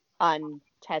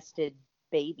untested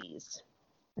babies.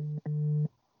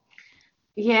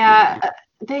 Yeah,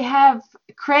 they have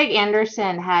Craig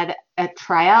Anderson had a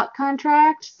tryout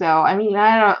contract, so I mean,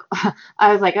 I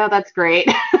was like, oh, that's great.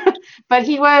 But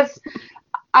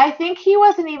I think he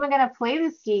wasn't even going to play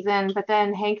this season, but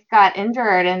then Hank got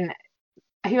injured and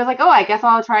he was like, oh, I guess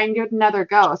I'll try and give it another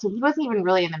go. So he wasn't even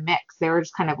really in the mix. They were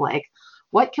just kind of like,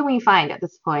 what can we find at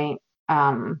this point?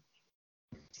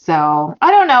 So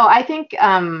I don't know. I think,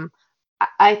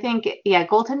 yeah,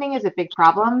 goaltending is a big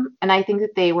problem, and I think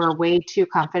that they were way too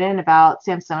confident about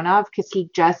Samsonov because he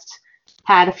just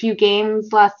had a few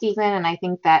games last season, and I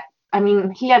think that, I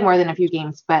mean, he had more than a few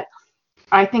games, but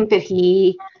I think that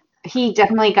he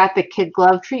definitely got the kid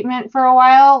glove treatment for a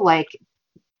while. Like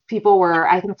people were,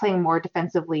 I think, playing more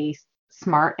defensively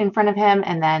smart in front of him,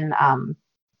 and then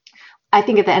I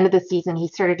think at the end of the season he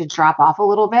started to drop off a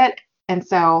little bit. And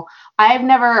so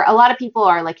a lot of people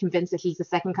are like convinced that he's the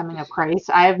second coming of Christ.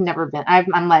 I've never been.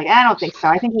 I'm like, I don't think so.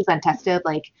 I think he's untested.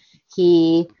 Like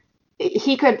he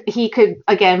could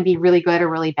again be really good or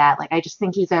really bad. Like I just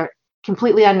think he's a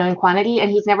completely unknown quantity, and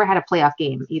he's never had a playoff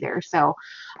game either. So,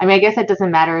 I mean, I guess that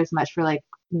doesn't matter as much for like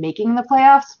making the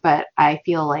playoffs, but I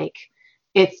feel like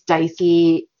it's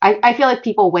dicey. I feel like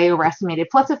people way overestimated.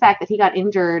 Plus the fact that he got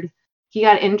injured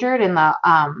in the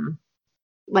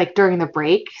like during the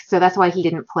break, so that's why he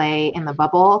didn't play in the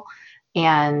bubble.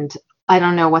 And I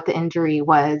don't know what the injury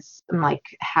was and like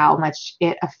how much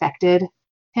it affected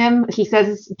him. He says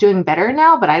he's doing better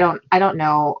now, but I don't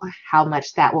know how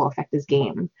much that will affect his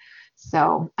game.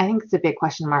 So I think it's a big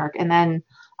question mark. And then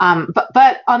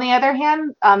but on the other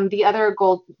hand, the other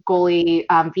goalie,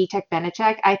 Vitek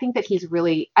Vanecek, I think that he has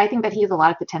a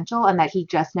lot of potential, and that he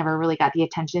just never really got the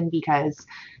attention because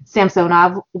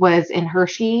Samsonov was in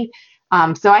Hershey.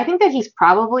 So I think that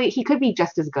he could be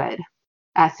just as good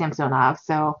as Samsonov.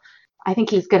 So I think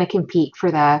he's going to compete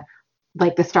for the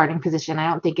starting position. I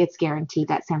don't think it's guaranteed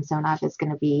that Samsonov is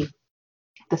going to be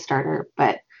the starter,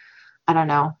 but I don't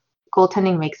know.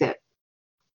 Goaltending makes it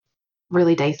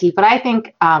really dicey, but I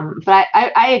think,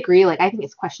 I agree. Like I think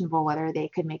it's questionable whether they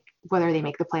make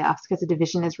the playoffs because the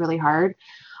division is really hard.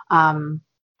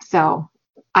 So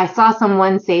I saw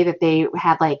someone say that they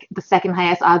had like the second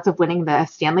highest odds of winning the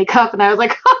Stanley Cup, and I was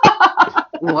like,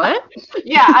 what?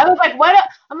 Yeah, I was like, what?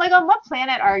 I'm like, on what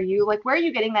planet are you? Like, where are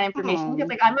you getting that information? Because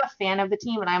like I'm a fan of the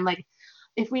team, and I'm like,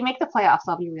 if we make the playoffs,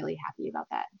 I'll be really happy about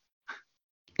that.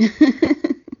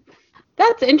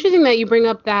 That's interesting that you bring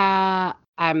up that.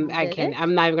 I'm not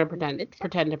even gonna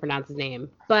pretend to pronounce his name,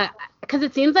 but because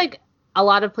it seems like a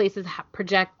lot of places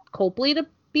project Copley to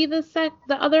be the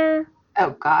other. Oh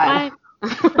God.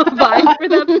 Vying for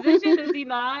that position, is he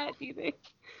not? Do you think?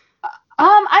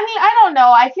 I mean, I don't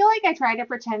know. I feel like I try to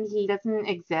pretend he doesn't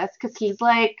exist because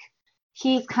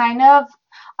he's kind of.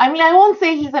 I mean, I won't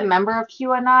say he's a member of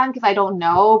QAnon because I don't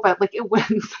know, but like it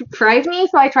wouldn't surprise me.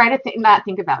 So I try to not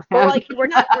think about him. Well, like we're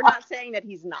not saying that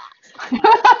he's not.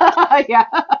 Yeah.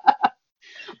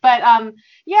 But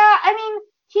yeah. I mean,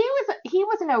 he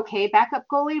was an okay backup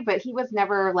goalie, but he was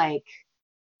never like.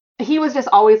 He was just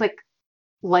always like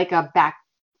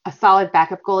a solid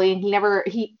backup goalie, and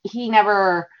he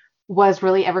never was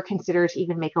really ever considered to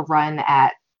even make a run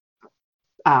at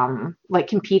like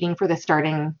competing for the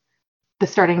starting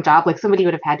job. Like somebody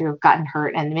would have had to have gotten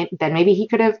hurt, and then maybe he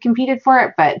could have competed for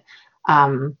it, but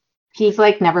he's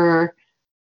never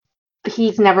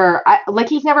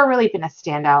really been a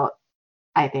standout,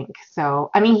 I think. So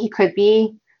I mean, he could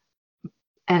be,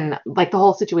 and like the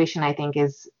whole situation I think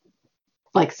is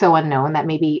like so unknown that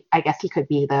maybe I guess he could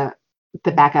be the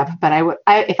backup, but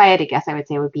if I had to guess, I would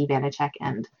say it would be Vanecek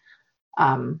and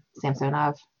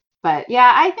Samsonov. But yeah,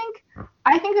 I think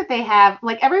that they have,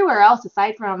 like everywhere else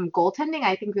aside from goaltending,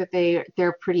 I think that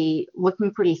they're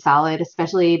looking pretty solid,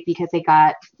 especially because they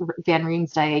got Van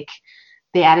Riemsdyk.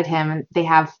 They added him, and they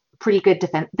have pretty good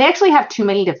defense. They actually have too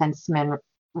many defensemen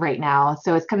right now,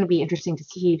 so it's going to be interesting to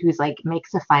see who's like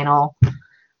makes the final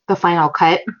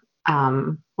cut,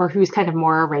 or who's kind of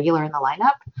more regular in the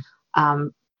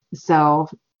lineup. So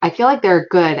I feel like they're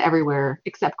good everywhere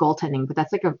except goaltending, but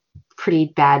that's like a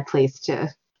pretty bad place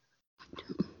to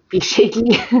be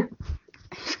shaky.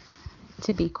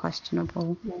 To be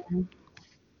questionable. Yeah.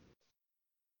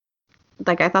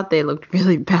 Like I thought they looked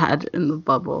really bad in the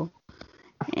bubble.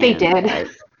 They did.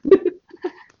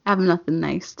 I have nothing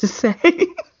nice to say.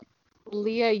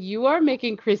 Leah, you are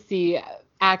making Chrissy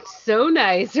act so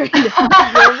nice right now.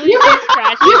 Normally she's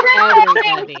trashing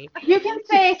everybody. You can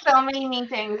say so many mean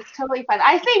things. It's totally fun.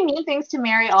 I say mean things to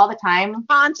Mary all the time.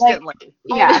 Constantly.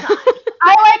 Yeah.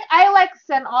 I like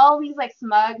send all these like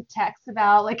smug texts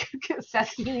about like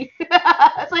Sesame.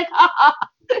 It's like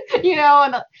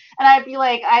and I'd be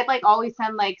like I'd like always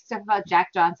send like stuff about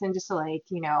Jack Johnson just to like,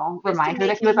 remind her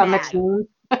that he was on the team.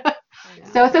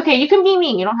 So it's okay. You can be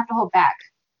mean. You don't have to hold back.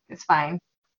 It's fine.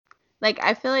 Like,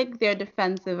 I feel like their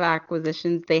defensive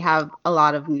acquisitions, they have a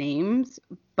lot of names,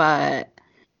 but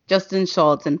Justin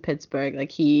Schultz in Pittsburgh,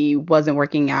 like, he wasn't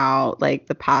working out, like,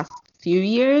 the past few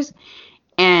years.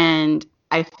 And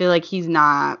I feel like he's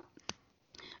not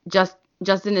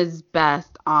Justin is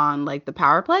best on, like, the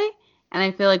power play. And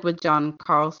I feel like with John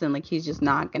Carlson, like, he's just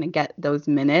not going to get those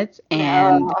minutes.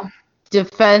 And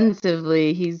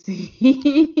defensively,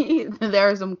 there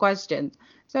are some questions.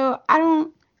 So I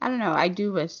don't know. I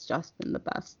do wish Justin the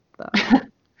best, though.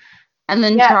 And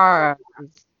then Chara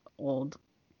is old.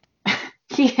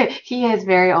 He is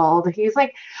very old. He's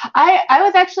like, I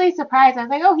was actually surprised. I was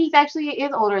like, oh, he actually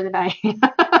is older than I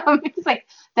am. He's like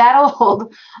that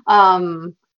old.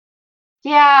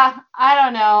 Yeah, I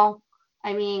don't know.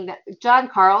 I mean, John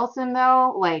Carlson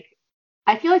though, like,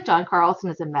 I feel like John Carlson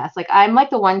is a mess. Like, I'm like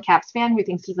the one Caps fan who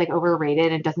thinks he's like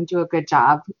overrated and doesn't do a good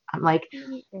job. I'm like,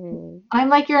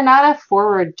 you're not a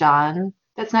forward, John.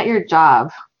 That's not your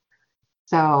job.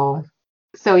 So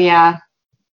yeah.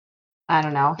 I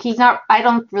don't know. I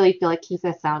don't really feel like he's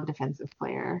a sound defensive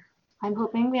player. I'm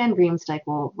hoping Van Riemsdyk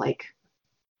will like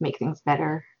make things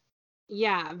better.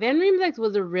 Yeah, Van Riemsdyk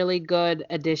was a really good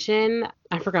addition.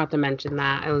 I forgot to mention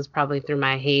that. It was probably through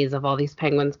my haze of all these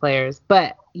Penguins players.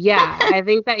 But yeah, I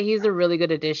think that he's a really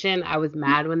good addition. I was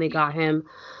mad when they got him.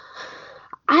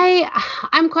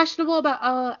 I'm questionable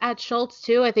about at Schultz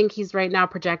too. I think he's right now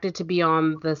projected to be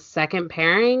on the second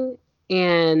pairing.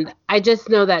 And I just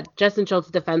know that Justin Schultz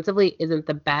defensively isn't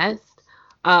the best.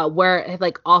 Where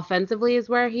like offensively is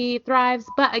where he thrives.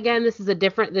 But again, this is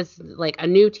like a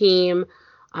new team,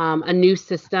 a new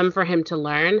system for him to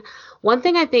learn. One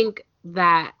thing I think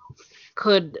that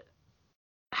could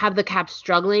have the Caps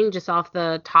struggling just off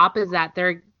the top is that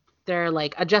they're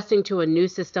like adjusting to a new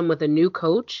system with a new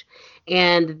coach,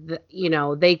 and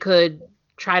they could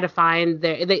try to find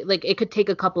it could take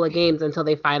a couple of games until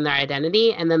they find their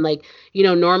identity. And then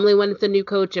normally when it's a new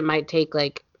coach, it might take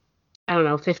like, I don't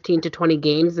know, 15 to 20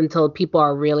 games until people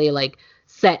are really like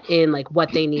set in like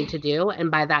what they need to do. And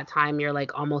by that time you're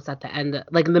like almost at the end,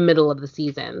 like in the middle of the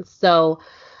season. So,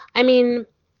 I mean,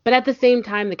 but at the same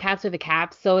time, the Caps are the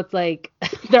Caps. So it's like,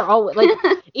 they're all like,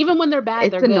 even when they're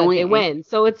bad, they're annoying. Good. They win.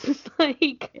 So it's just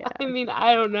like, I mean,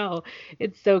 I don't know.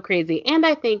 It's so crazy. And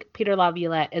I think Peter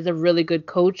Laviolette is a really good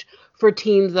coach for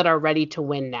teams that are ready to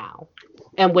win now.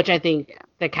 And which I think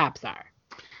the Caps are.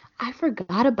 I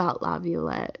forgot about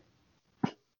Laviolette.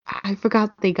 I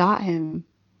forgot they got him.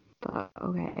 But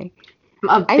okay.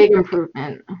 A big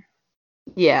improvement.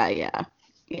 Yeah.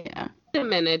 Wait a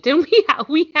minute. Didn't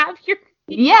we have your...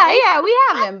 Yeah, we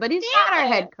have him, but he's not our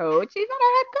head coach. He's not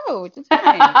our head coach. It's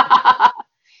fine.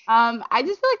 I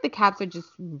just feel like the Caps are just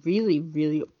really,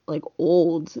 really like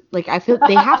old. Like, I feel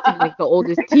they have to be like the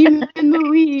oldest team in the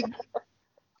league.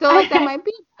 So like that might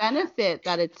be a benefit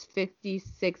that it's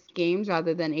 56 games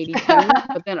rather than 82,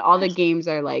 but then all the games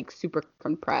are like super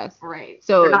compressed. Right.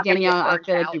 So Danielle, I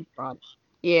feel like you brought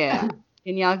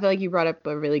Danielle, I feel like you brought up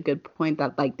a really good point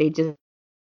that like they just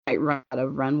might run out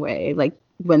of runway. Like,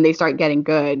 when they start getting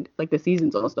good, like the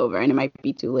season's almost over and it might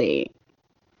be too late.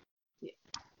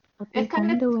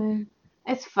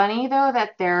 It's funny though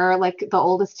that they're like the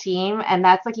oldest team, and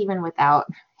that's like even without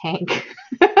Hank.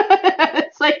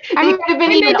 It's like they could have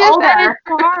been even older.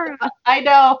 I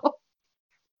know.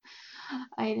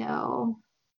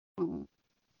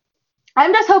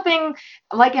 I'm just hoping,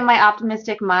 like in my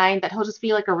optimistic mind, that he'll just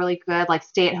be like a really good like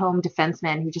stay-at-home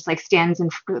defenseman who just like stands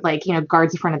and like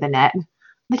guards in front of the net.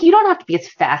 Like, you don't have to be as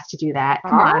fast to do that.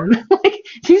 Come on. Like,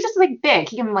 he's just like big.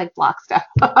 He can like block stuff.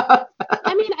 I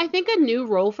mean, I think a new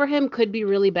role for him could be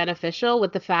really beneficial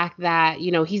with the fact that,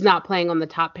 he's not playing on the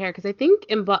top pair. Because I think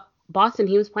in Boston,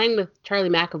 he was playing with Charlie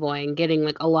McAvoy and getting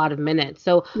like a lot of minutes.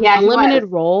 So a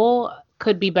limited role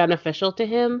could be beneficial to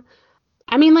him.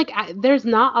 I mean, like, there's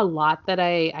not a lot that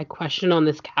I question on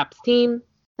this Caps team.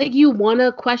 Like, you want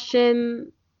to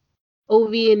question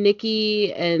Ovi and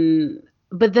Nikki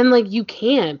but then, like, you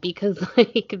can't because,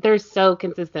 like, they're so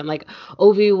consistent. Like,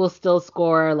 Ovi will still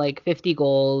score, like, 50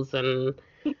 goals. And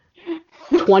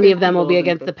 20 of them will be Golden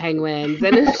against the Biscuit. Penguins,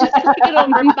 and it's just like it'll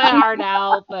rip my heart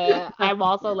out. But I'm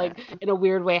also like in a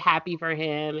weird way happy for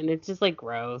him, and it's just like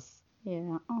gross.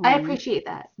 Yeah. I Aw. appreciate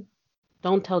that.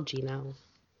 Don't tell Gino.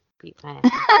 Beat my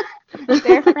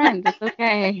They're friends. It's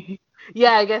okay.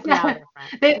 Yeah, I guess now they're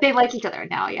friends. They like each other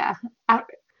now, yeah.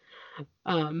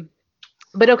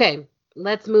 But okay,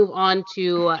 let's move on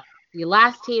to the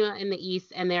last team in the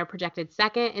East, and they're projected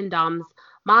second in Dom's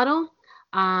model.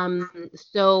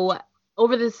 So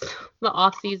over the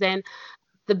off season,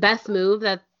 the best move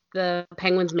that the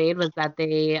Penguins made was that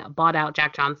they bought out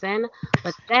Jack Johnson,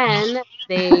 but then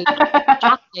they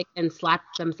toxic and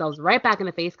slapped themselves right back in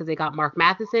the face because they got Mark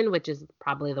Matheson, which is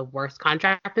probably the worst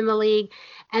contract in the league,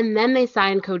 and then they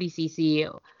signed Cody Ceci,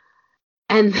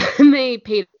 and then they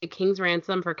paid a king's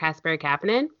ransom for Kasperi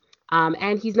Kapanen,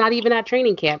 and he's not even at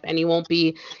training camp, and he won't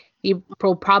be. He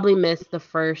will probably miss the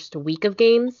first week of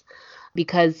games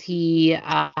because he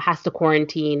has to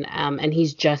quarantine, and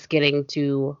he's just getting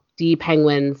to the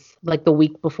Penguins like the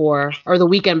week before or the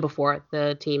weekend before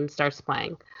the team starts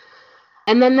playing.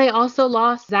 And then they also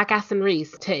lost Zach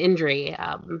Aston-Reese to injury.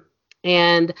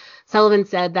 And Sullivan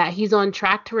said that he's on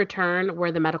track to return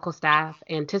where the medical staff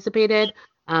anticipated.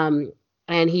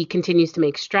 And he continues to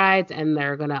make strides, and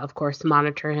they're going to, of course,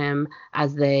 monitor him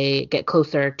as they get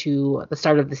closer to the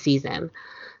start of the season.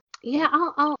 Yeah,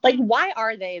 I'll Like, why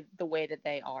are they the way that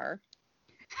they are?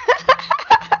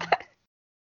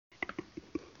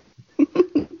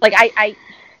 Like, I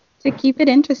To keep it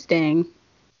interesting.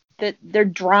 they're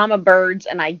drama birds,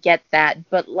 and I get that,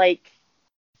 but like,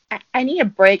 I need a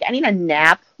break. I need a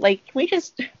nap. Like, can we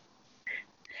just?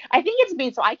 I think it's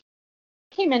me. So I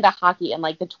came into hockey in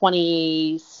like the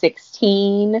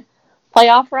 2016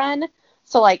 playoff run.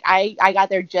 So like I got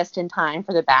there just in time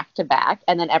for the back-to-back,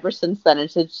 and then ever since then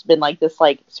it's just been like this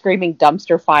like screaming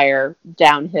dumpster fire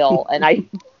downhill, and I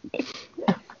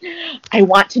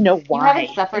want to know You why.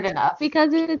 haven't suffered enough.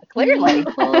 Because it's Clearly.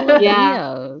 full of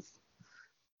Yeah. Leos.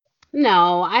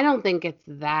 No, I don't think it's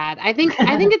that. I think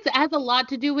it has a lot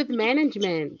to do with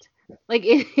management. Like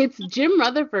it's Jim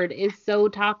Rutherford is so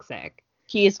toxic.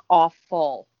 He is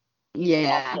awful.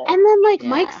 Yeah. Awful. And then like Yeah.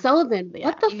 Mike Sullivan, Yeah,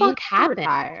 what the he fuck needs to happened?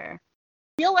 retire.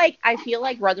 I feel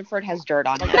like Rutherford has dirt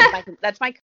on him. That's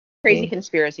my crazy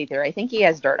conspiracy theory. I think he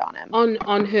has dirt on him.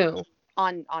 On who?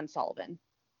 On Sullivan.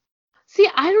 See,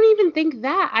 I don't even think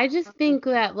that. I just think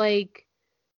that like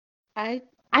I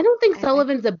don't think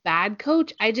Sullivan's a bad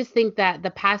coach. I just think that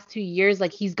the past 2 years,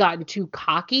 like he's gotten too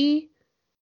cocky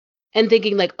and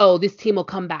thinking like, oh, this team will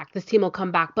come back. This team will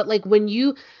come back. But like when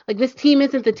you like this team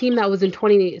isn't the team that was in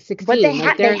 2016. But they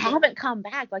like, haven't come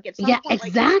back. Like at some yeah, point,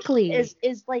 exactly. Like,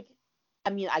 is like, I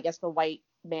mean, I guess the white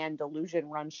man delusion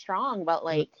runs strong, but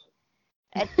like,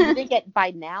 do you think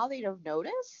by now they'd have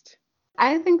noticed?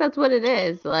 I think that's what it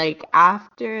is. Like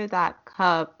after that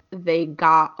cup, they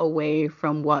got away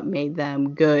from what made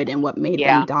them good and what made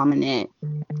them dominant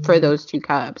for those 2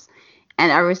 cups.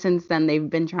 And ever since then, they've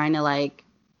been trying to like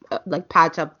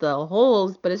patch up the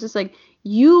holes, but it's just like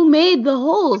you made the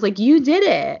holes, like you did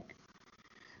it.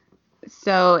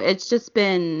 So it's just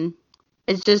been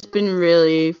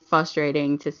really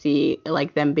frustrating to see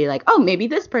like them be like, oh, maybe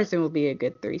this person will be a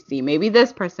good 3C, maybe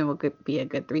this person will be a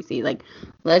good 3C. Like,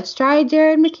 let's try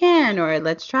Jared McCann, or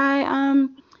let's try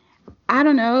I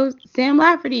don't know, Sam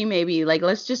Lafferty maybe. Like,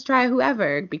 let's just try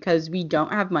whoever because we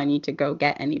don't have money to go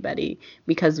get anybody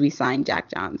because we signed Jack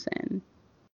Johnson.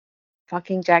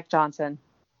 Fucking Jack Johnson.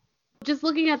 Just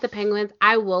looking at the Penguins,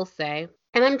 I will say,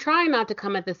 and I'm trying not to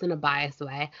come at this in a biased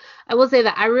way, I will say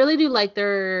that I really do like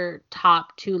their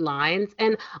top 2 lines.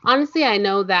 And honestly, I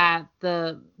know that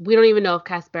we don't even know if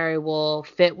Kasperi will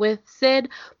fit with Sid,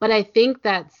 but I think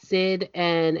that Sid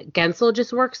and Gensel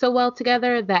just work so well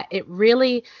together that it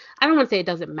really, I don't want to say it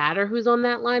doesn't matter who's on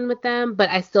that line with them, but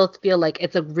I still feel like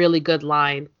it's a really good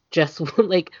line, just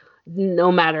like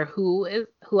no matter who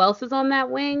else is on that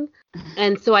wing.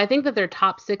 And so I think that their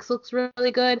top 6 looks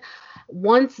really good.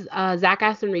 Once Zach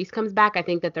Aston-Reese comes back, I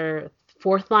think that their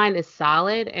 4th line is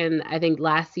solid, and I think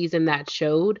last season that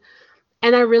showed.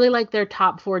 And I really like their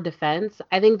top 4 defense.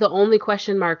 I think the only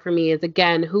question mark for me is,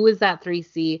 again, who is that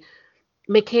 3C?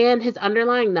 McCann, his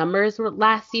underlying numbers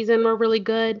last season were really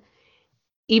good,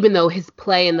 even though his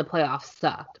play in the playoffs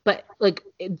sucked. But like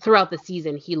throughout the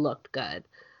season, he looked good.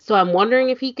 So I'm wondering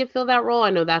if he could fill that role. I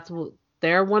know that's what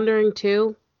they're wondering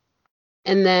too.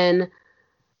 And then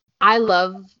I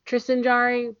love Tristan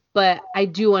Jarry, but I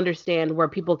do understand where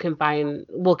people can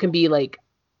be like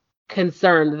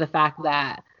concerned the fact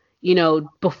that, you know,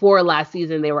 before last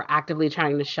season they were actively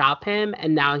trying to shop him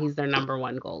and now he's their number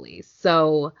 1 goalie.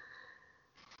 So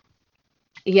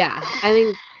yeah, I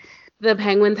think the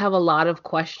Penguins have a lot of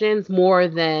questions, more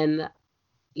than,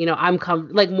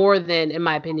 more than, in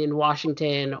my opinion,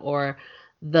 Washington or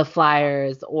the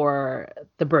Flyers or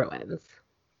the Bruins.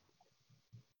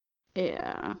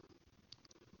 Yeah.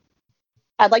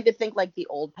 I'd like to think like the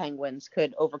old Penguins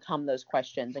could overcome those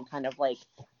questions and kind of like,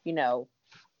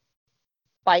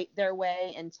 fight their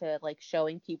way into like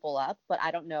showing people up, but I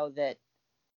don't know that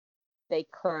they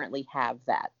currently have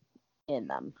that in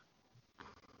them.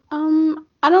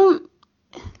 I don't.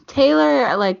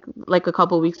 Taylor, like a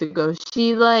couple weeks ago,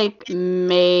 she like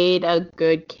made a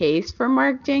good case for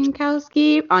Mark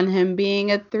Jankowski on him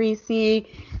being a 3C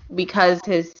because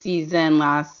his season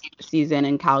last season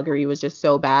in Calgary was just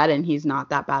so bad, and he's not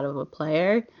that bad of a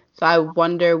player. So I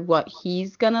wonder what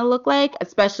he's gonna look like,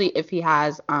 especially if he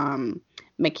has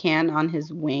McCann on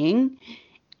his wing.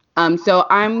 So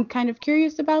I'm kind of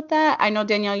curious about that. I know,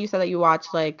 Danielle, you said that you watched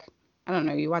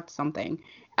you watched something.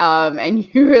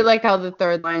 And you were like how the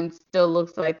third line still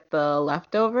looks like the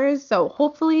leftovers. So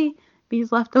hopefully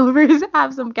these leftovers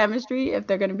have some chemistry if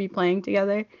they're going to be playing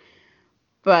together.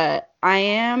 But I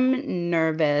am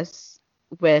nervous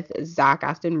with Zach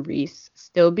Aston Reese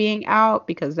still being out,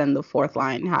 because then the fourth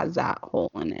line has that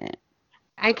hole in it.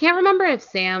 I can't remember if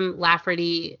Sam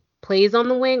Lafferty plays on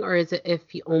the wing or is it if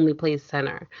he only plays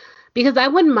center. Because I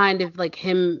wouldn't mind if like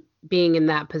him being in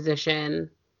that position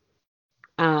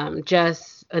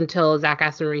just until Zach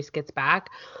Aston Reese gets back.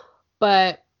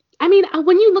 But I mean,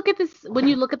 when you look at the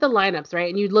lineups, right,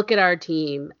 and you look at our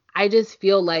team, I just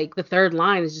feel like the third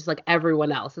line is just like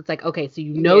everyone else. It's like, okay, so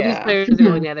these players are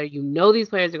going together, these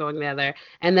players are going together,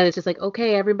 and then it's just like,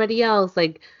 okay, everybody else,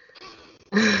 like,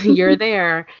 you're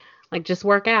there, like, just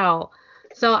work out.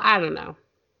 So I don't know.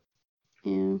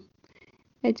 Yeah,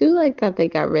 I do like that they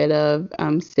got rid of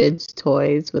Sid's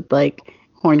toys with like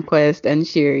Hornquist and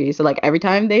Sheary. So like every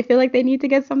time they feel like they need to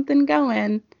get something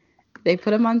going, they put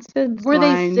them on Sid's Were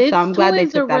line. they Sid's so I'm glad they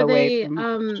took that away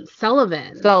from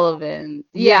Sullivan? Sullivan.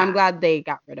 Yeah, I'm glad they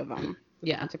got rid of them.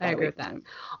 Yeah, I agree with that.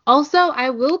 Also,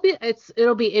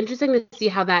 it'll be interesting to see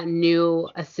how that new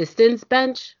assistants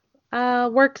bench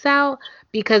works out,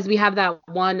 because we have that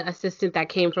one assistant that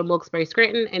came from Wilkes-Barre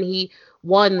Scranton, and he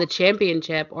won the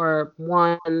championship, or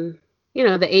won,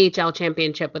 the AHL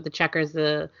championship with the Checkers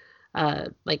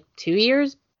like 2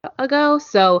 years ago.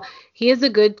 So he is a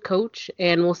good coach,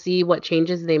 and we'll see what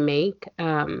changes they make.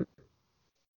 So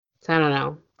I don't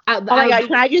know. Oh my God,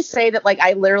 can I just say that like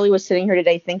I literally was sitting here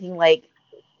today thinking, like,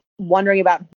 wondering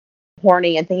about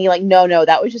Horny and thinking like, no,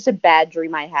 that was just a bad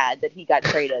dream I had that he got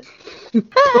traded. And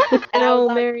I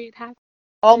was like,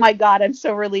 oh my God, I'm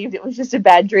so relieved it was just a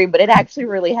bad dream, but it actually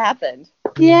really happened.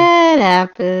 Yeah, it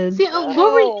happened. See,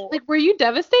 were you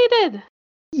devastated?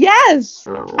 Yes.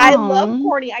 I love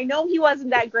Horny. I know he wasn't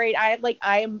that great. I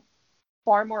am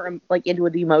far more like into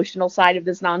the emotional side of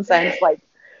this nonsense. Like,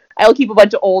 I'll keep a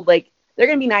bunch of old, like, they're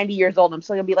gonna be 90 years old. I'm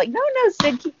still gonna be like, no,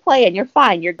 Sid, keep playing. You're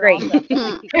fine. You're great.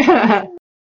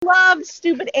 Loved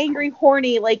stupid, angry,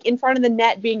 Horny, like in front of the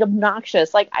net being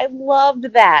obnoxious. Like, I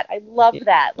loved that.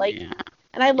 Like,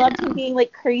 and I loved him being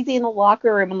like crazy in the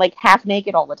locker room and like half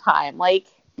naked all the time. Like,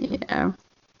 yeah,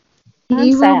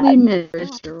 he will be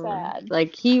missed.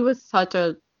 Like, he was such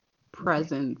a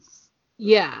presence.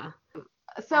 Yeah.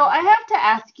 So I have to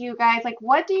ask you guys, like,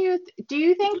 what do you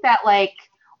think that like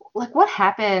what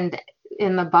happened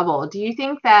in the bubble? Do you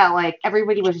think that like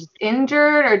everybody was just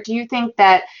injured, or do you think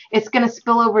that it's going to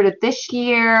spill over to this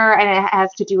year and it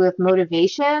has to do with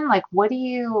motivation? Like, what do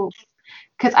you?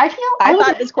 Because I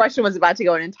thought this question was about to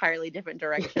go an entirely different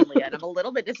direction, Leah, and I'm a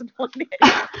little bit disappointed.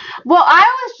 Well, I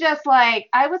was just like,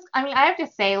 I have to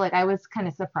say, like, I was kind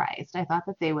of surprised. I thought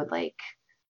that they would, like,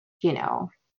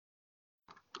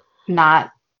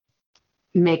 not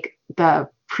make the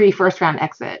pre-first round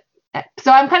exit.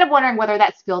 So I'm kind of wondering whether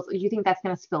that do you think that's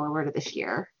going to spill over to this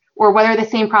year, or whether the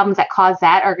same problems that caused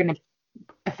that are going to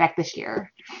affect this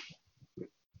year?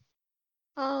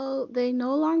 Oh, they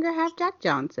no longer have Jack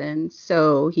Johnson,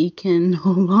 so he can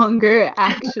no longer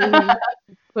actually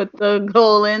put the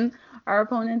goal in our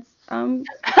opponent's goal,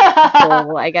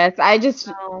 I guess.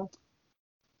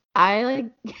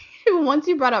 Once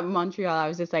you brought up Montreal, I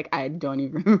was just like, I don't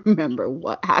even remember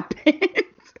what happened.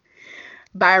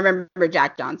 But I remember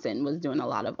Jack Johnson was doing a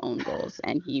lot of own goals,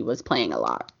 and he was playing a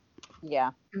lot.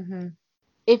 Yeah. Mm-hmm.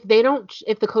 If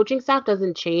the coaching staff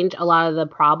doesn't change a lot of the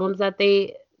problems that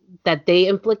they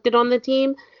inflicted on the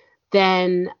team,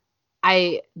 then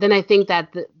I think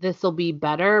that this will be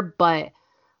better. But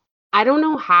I don't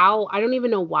know how. I don't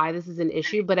even know why this is an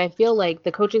issue. But I feel like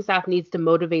the coaching staff needs to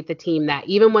motivate the team that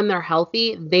even when they're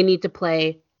healthy, they need to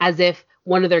play as if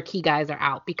one of their key guys are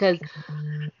out. Because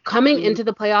coming into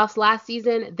the playoffs last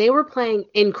season, they were playing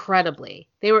incredibly.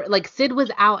 They were like, Sid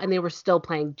was out and they were still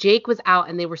playing. Jake was out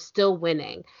and they were still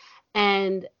winning.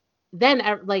 And then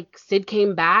like Sid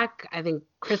came back. I think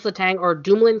Chris Letang or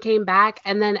Dumoulin came back,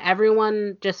 and then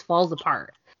everyone just falls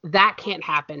apart. That can't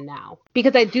happen now,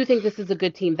 because I do think this is a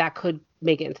good team that could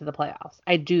make it into the playoffs.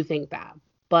 I do think that,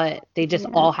 but they just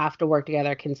all have to work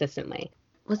together consistently.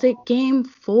 Was it game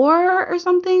 4 or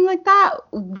something like that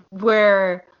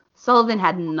where Sullivan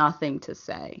had nothing to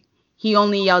say? He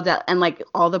only yelled at, and like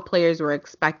all the players were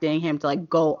expecting him to like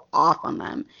go off on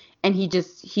them, and he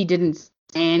didn't say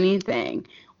anything.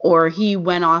 Or he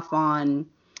went off on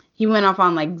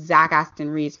like Zach Aston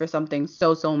Reese for something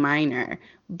so minor,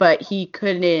 but he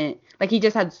couldn't, like, he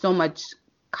just had so much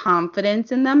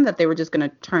confidence in them that they were just going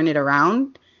to turn it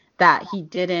around, that he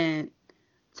didn't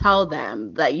tell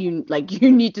them that you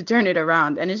need to turn it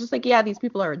around. And it's just like, yeah, these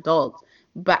people are adults,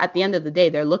 but at the end of the day,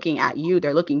 they're looking at you,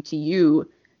 they're looking to you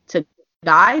to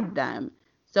guide them.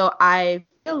 So I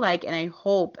feel like, and I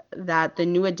hope that the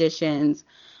new additions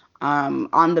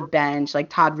on the bench, like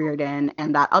Todd Reardon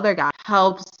and that other guy,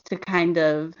 helps to kind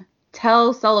of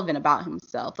tell Sullivan about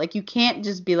himself. Like, you can't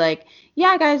just be like,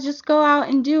 yeah, guys, just go out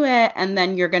and do it, and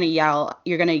then you're going to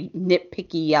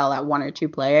nitpicky yell at one or two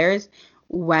players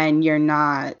when you're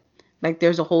not, like,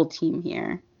 there's a whole team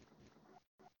here.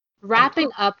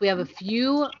 Wrapping up, we have a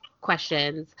few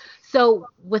questions. So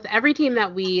with every team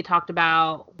that we talked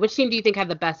about, which team do you think had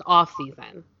the best off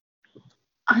season?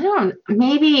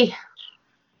 Maybe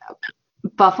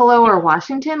Buffalo or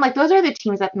Washington. Like, those are the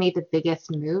teams that made the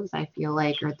biggest moves, I feel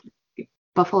like. Or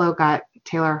Buffalo got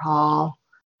Taylor Hall.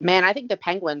 Man, I think the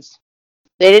Penguins.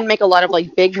 They didn't make a lot of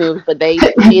like big moves, but they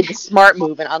made the smart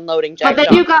move in unloading Jack But then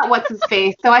Johnson. you got what's his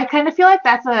face, so I kind of feel like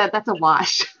that's a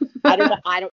wash. I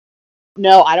don't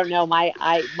know. My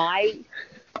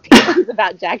feelings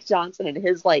about Jack Johnson and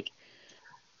his like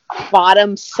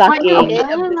bottom sucking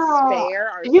despair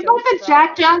are you so got the strong.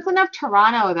 Jack Johnson of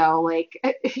Toronto though. Like,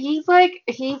 he's like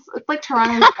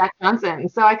Toronto's Jack Johnson.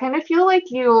 So I kind of feel like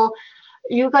you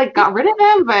like got rid of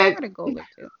him, but Got a goal or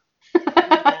two.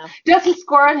 Yeah. Does he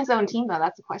score on his own team though?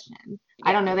 That's the question.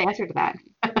 I don't know the answer to that.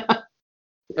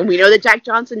 And we know that Jack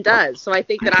Johnson does, so I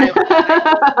think that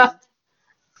I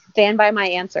stand by my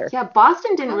answer. Yeah,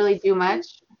 Boston didn't really do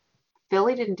much.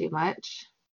 Philly didn't do much.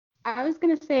 I was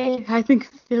going to say, I think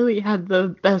Philly had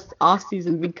the best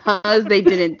offseason because they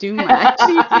didn't do much.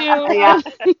 Yeah.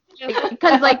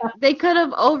 Because, like, they could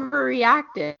have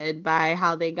overreacted by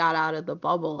how they got out of the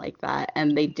bubble like that,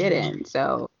 and they didn't.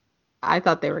 So I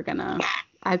thought they were going to,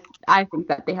 I think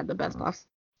that they had the best offseason.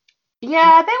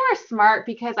 Yeah, they were smart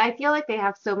because I feel like they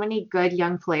have so many good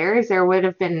young players. There would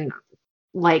have been,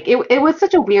 like, it was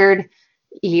such a weird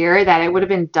year that it would have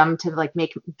been dumb to like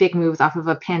make big moves off of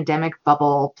a pandemic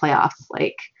bubble playoffs.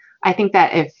 Like, I think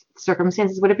that if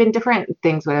circumstances would have been different,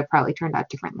 things would have probably turned out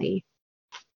differently.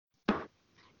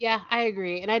 Yeah, I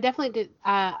agree. And I definitely did.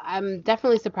 I'm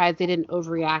definitely surprised they didn't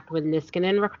overreact when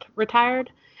Niskanen retired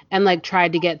and like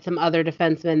tried to get some other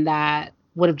defensemen that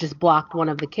would have just blocked one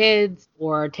of the kids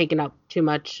or taken up too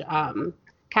much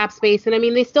cap space. And I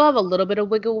mean, they still have a little bit of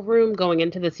wiggle room going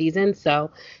into the season,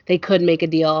 so they could make a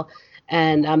deal.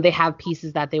 And they have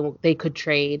pieces that they could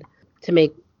trade to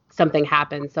make something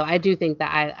happen. So I do think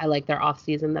that I like their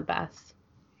offseason the best.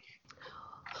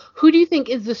 Who do you think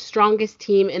is the strongest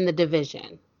team in the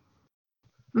division?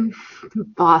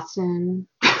 Boston.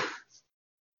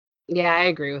 Yeah, I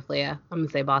agree with Leah. I'm going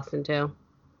to say Boston too.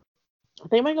 I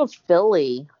think I'm going to go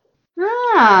Philly.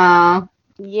 Oh.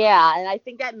 Yeah, and I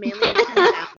think that mainly comes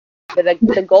down to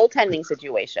the goaltending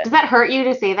situation. Does that hurt you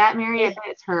to say that, Mary? I think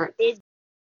it's hurt.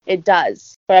 It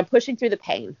does, but I'm pushing through the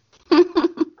pain.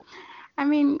 I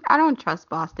mean, I don't trust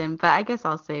Boston, but I guess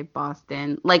I'll say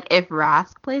Boston. Like, if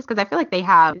Rask plays, because I feel like they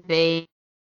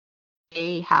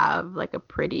have like a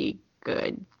pretty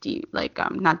good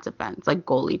not defense, like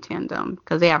goalie tandem,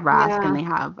 because they have Rask and they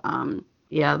have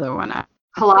the other one. I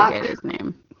forget his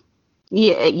name.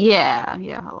 Yeah,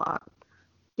 Halak.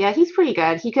 Yeah, he's pretty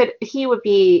good.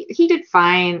 He did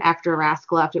fine after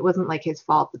Rask left. It wasn't like his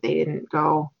fault that they didn't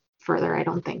go further, I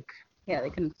don't think. Yeah,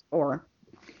 they couldn't score.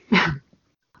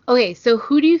 Okay, so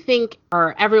who do you think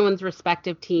or everyone's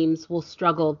respective teams will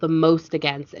struggle the most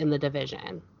against in the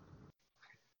division?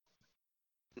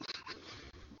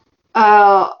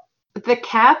 The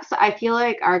Caps, I feel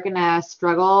like, are gonna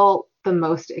struggle the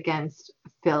most against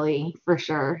Philly for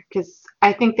sure, because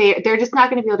I think they're just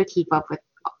not gonna be able to keep up with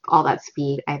all that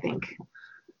speed, I think.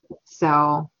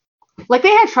 So Like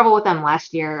they had trouble with them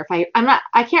last year. I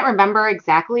can't remember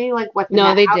exactly like what.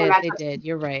 No, they how the did. They matchups- did.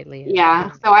 You're right, Leah.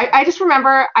 Yeah. So I just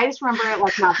remember it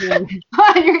like not being.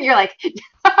 you're like.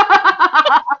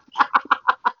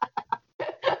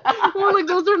 Well, like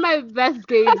those are my best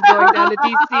games going down to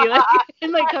DC, like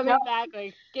and like coming back,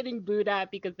 like getting booed at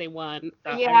because they won.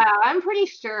 So Yeah, I'm pretty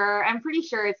sure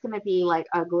it's gonna be like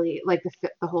ugly, like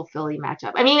the whole Philly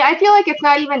matchup. I mean, I feel like it's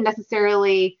not even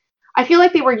necessarily. I feel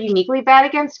like they were uniquely bad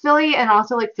against Philly, and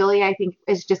also like Philly, I think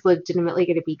is just legitimately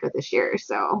gonna be good this year.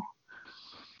 So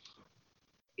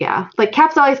yeah, like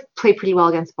Caps always play pretty well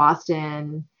against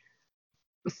Boston,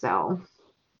 so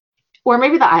or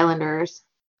maybe the Islanders,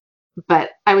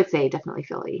 but I would say definitely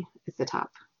Philly is the top.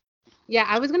 yeah,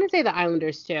 I was gonna say the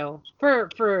Islanders too.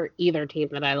 For either team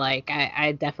that I like,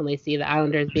 I definitely see the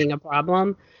Islanders being a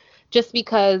problem, just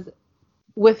because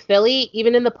with Philly,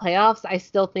 even in the playoffs, I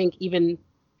still think even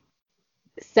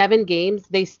 7 games,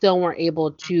 they still weren't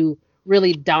able to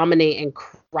really dominate and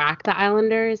crack the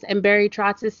Islanders and Barry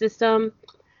Trotz's system.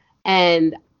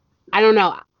 And I don't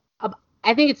know.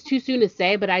 I think it's too soon to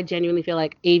say, but I genuinely feel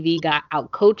like AV got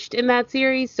outcoached in that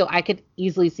series, so I could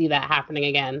easily see that happening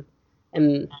again,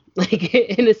 and like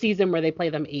in a season where they play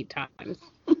them 8 times.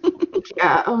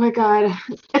 Yeah. Oh my God,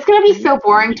 it's gonna be so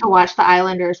boring to watch the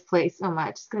Islanders play so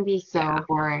much. It's gonna be so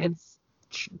boring. It's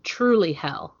truly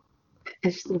hell.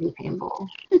 It's just gonna be painful.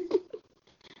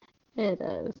 It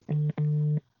is.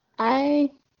 I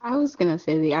was gonna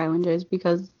say the Islanders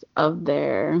because of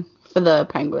for the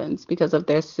Penguins because of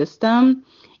their system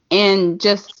and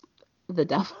just the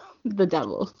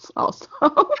Devils also.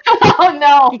 Oh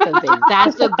no. Because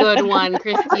That's a good one,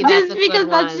 Christy. That's just a because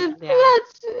good that's one. just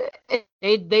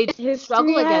They history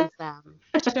struggle has against them.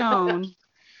 shown.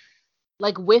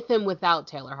 Like with and without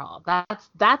Taylor Hall. That's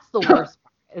the worst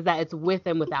part, is that it's with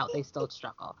and without they still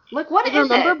struggle. Like what Like, is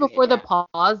remember it? before the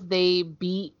pause they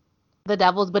beat the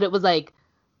Devils, but it was like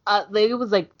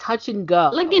touch and go.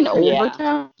 Like in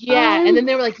overtime. Yeah, and then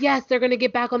they were like, yes, they're gonna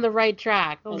get back on the right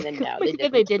track. I was And like, then no, oh my they God,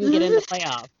 didn't. they didn't get in the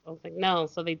playoffs. I was like, no,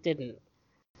 so they didn't.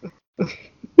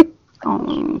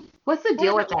 What's the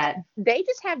deal with that? They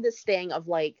just have this thing of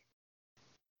like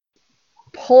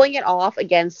pulling it off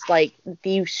against like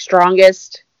the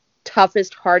strongest,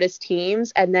 toughest, hardest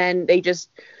teams, and then they just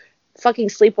fucking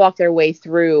sleepwalk their way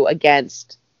through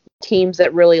against teams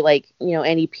that really like, you know,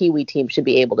 any peewee team should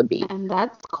be able to beat. And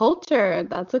that's culture.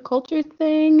 That's a culture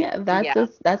thing.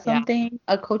 That's something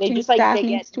a They coaching just like staff they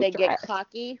needs to get address.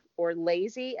 cocky or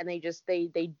lazy, and they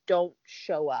don't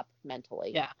show up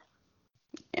mentally. Yeah.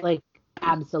 Like,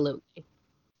 absolutely.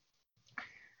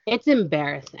 It's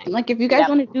embarrassing. Like, if you guys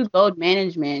want to do load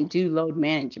management,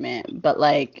 but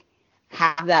like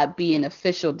have that be an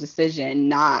official decision,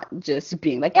 not just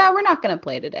being like, yeah, we're not gonna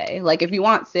play today. Like, if you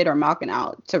want Sid or Malkin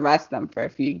out to rest them for a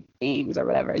few games or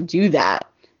whatever, do that.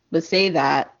 But say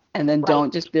that, and then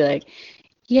don't just be like,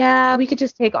 yeah, we could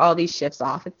just take all these shifts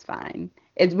off. It's fine.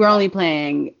 We're only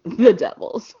playing the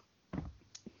Devils.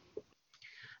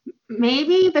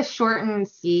 Maybe the shortened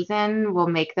season will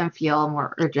make them feel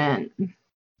more urgent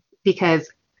because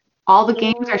all the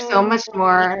games are so much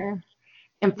more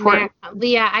important. Man,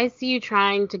 Leah, I see you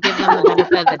trying to give them the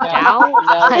benefit of the doubt.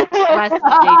 No. But trust me,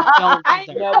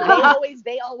 they don't deserve No, it.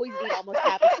 they always need almost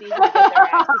half a season to get their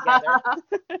act together.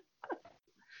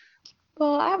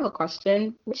 Well, I have a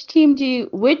question. Which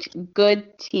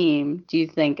good team do you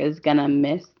think is gonna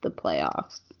miss the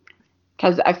playoffs?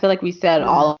 Because I feel like we said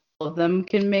all of them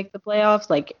can make the playoffs,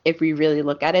 like if we really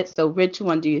look at it. So which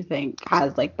one do you think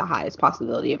has like the highest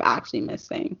possibility of actually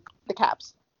missing? The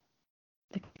Caps.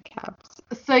 The Caps.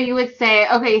 So you would say,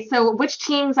 okay, so which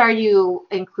teams are you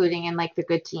including in like the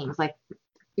good teams? Like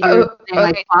you're saying,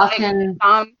 like Boston.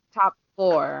 Top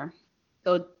 4.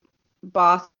 So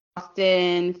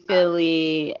Boston,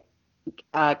 Philly,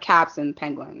 Caps, and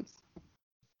Penguins.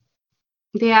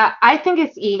 Yeah, I think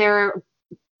it's either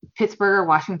Pittsburgh or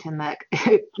Washington that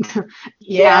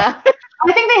Yeah.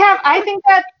 I think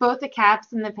that both the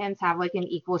Caps and the Pens have like an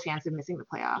equal chance of missing the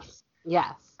playoffs.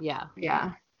 Yes, yeah.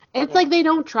 Yeah. It's like they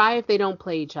don't try if they don't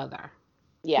play each other.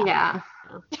 Yeah.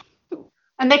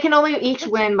 And they can only each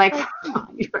win like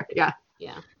yeah.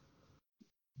 Yeah.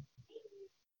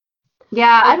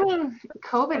 Yeah, I mean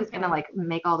COVID is gonna like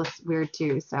make all this weird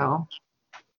too, so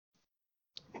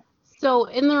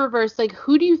in the reverse, like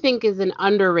who do you think is an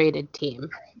underrated team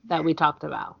that we talked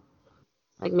about?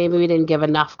 Like maybe we didn't give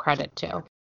enough credit to.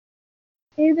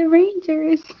 Hey, the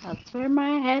Rangers. That's where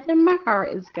my head and my heart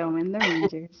is going, the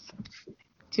Rangers.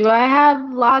 Do I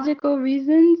have logical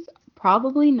reasons?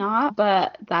 Probably not,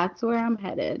 but that's where I'm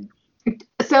headed.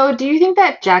 So do you think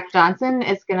that Jack Johnson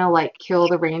is gonna like kill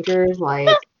the Rangers like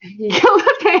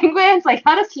the Penguins? Like,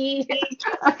 how does he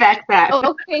affect that?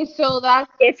 Okay, so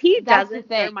that's If he that's the doesn't,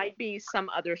 there thing. might be some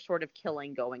other sort of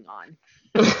killing going on.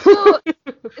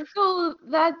 So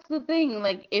that's the thing.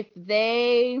 Like, if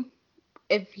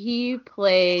he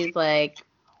plays like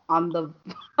on the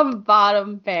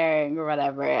bottom pairing or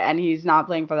whatever, and he's not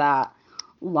playing for that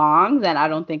long, then I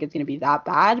don't think it's gonna be that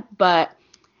bad. But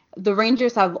the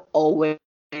Rangers have always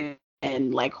been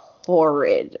like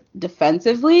horrid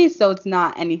defensively, so it's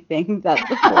not anything that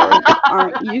the forwards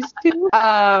aren't used to.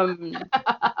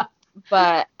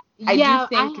 But I do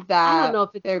think that I don't know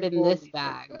if it's their been this goalies are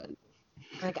bad. good.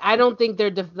 Like, I don't think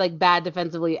they're like bad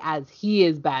defensively as he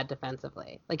is bad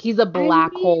defensively. Like, he's a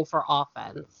black hole for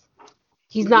offense.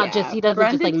 He's not just, he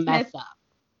doesn't just like mess up.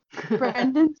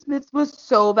 Brendan Smith was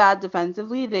so bad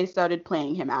defensively, they started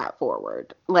playing him at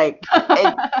forward. Like,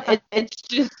 it's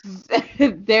just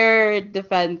their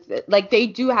defense. Like, they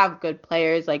do have good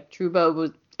players. Like,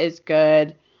 Trouba is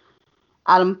good.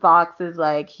 Adam Fox is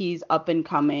like, he's up and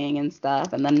coming and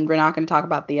stuff. And then we're not going to talk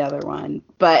about the other one.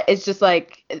 But it's just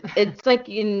like, it's like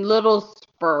in little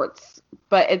spurts.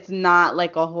 But it's not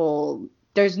like a whole,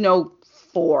 there's no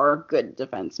 4 good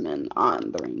defensemen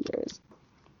on the Rangers.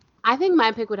 I think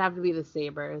my pick would have to be the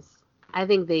Sabres. I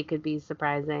think they could be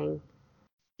surprising.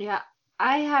 Yeah,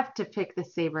 I have to pick the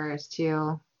Sabres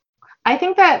too. I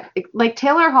think that like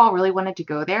Taylor Hall really wanted to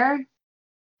go there.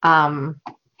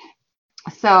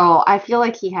 So I feel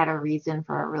like he had a reason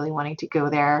for really wanting to go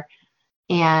there.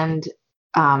 And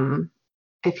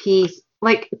if he's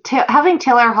like having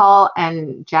Taylor Hall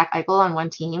and Jack Eichel on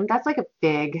one team, that's like a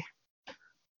big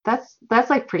that's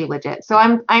like pretty legit. So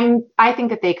I think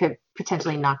that they could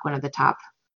potentially knock one of the top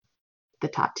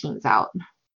teams out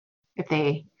if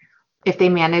they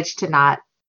manage to not,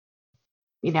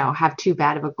 have too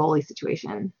bad of a goalie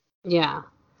situation. Yeah.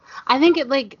 I think it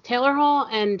like Taylor Hall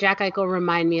and Jack Eichel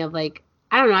remind me of like,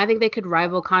 I don't know, I think they could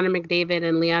rival Connor McDavid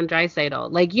and Leon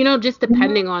Draisaitl. Like, just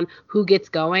depending on who gets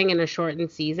going in a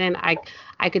shortened season,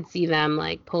 I could see them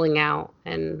like pulling out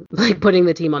and like putting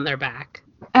the team on their back.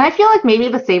 And I feel like maybe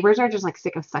the Sabres are just like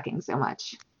sick of sucking so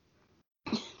much.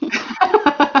 They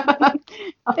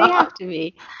have to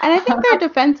be. And I think their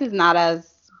defense is not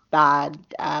as bad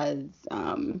as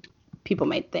people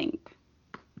might think.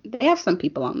 They have some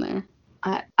people on there.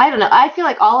 I don't know. I feel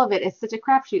like all of it is such a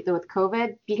crapshoot though with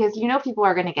COVID because people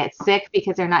are going to get sick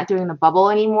because they're not doing the bubble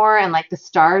anymore and like the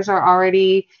Stars are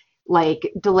already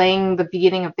like delaying the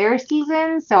beginning of their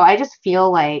season. So I just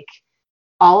feel like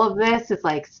all of this is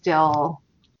like still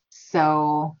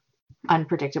so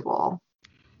unpredictable.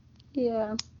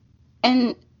 Yeah.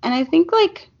 And I think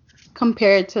like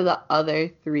compared to the other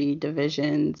 3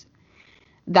 divisions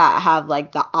that have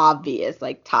like the obvious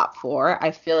like top 4, I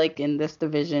feel like in this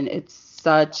division it's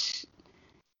such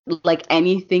like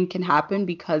anything can happen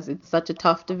because it's such a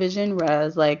tough division,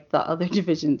 whereas like the other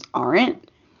divisions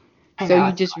aren't.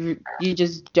 So you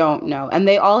just don't know, and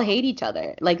they all hate each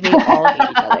other. Like they all hate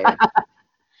each other,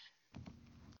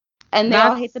 and they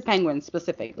all hate the Penguins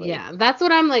specifically. Yeah, that's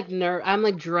what I'm like. I'm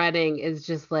like dreading is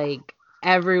just like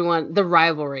everyone, the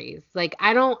rivalries. Like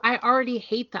I already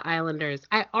hate the Islanders.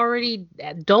 I already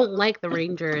don't like the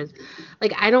Rangers.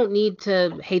 Like I don't need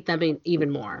to hate them even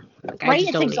more. Like, right?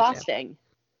 It's exhausting.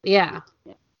 Yeah.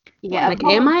 Yeah. Like,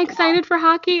 am I excited for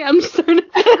hockey? I'm starting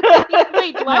to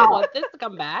wait, do I want this to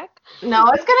come back? No,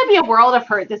 it's gonna be a world of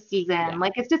hurt this season. Yeah.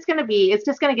 Like it's just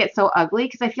gonna get so ugly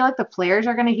because I feel like the players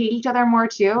are gonna hate each other more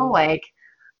too. Like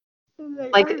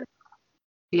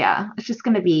yeah, it's just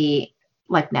gonna be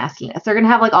like nastiness. They're gonna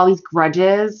have like all these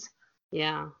grudges.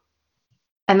 Yeah.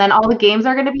 And then all the games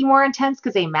are gonna be more intense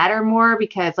because they matter more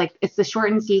because like it's the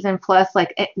shortened season plus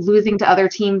like losing to other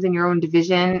teams in your own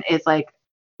division is like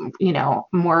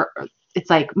more. It's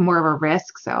like more of a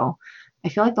risk. So I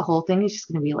feel like the whole thing is just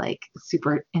gonna be like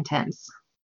super intense.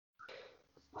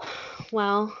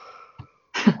 Well.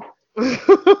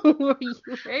 We're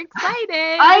excited.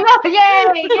 I know,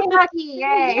 yay! Yay, hockey,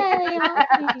 yay! Yay,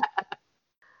 hockey.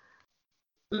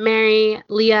 Mary,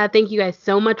 Leah, thank you guys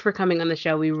so much for coming on the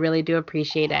show. We really do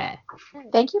appreciate it.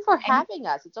 Thank you for having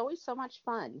us. It's always so much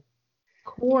fun.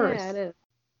 Of course. Yeah, it is.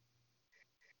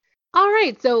 All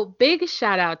right, so big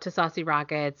shout out to Saucy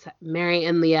Rockets, Mary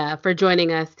and Leah for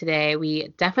joining us today.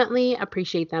 We definitely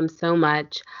appreciate them so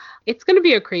much. It's going to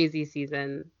be a crazy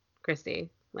season, Christy.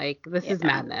 Like, this is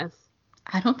madness.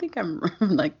 I don't think I'm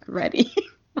like ready.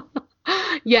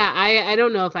 Yeah, I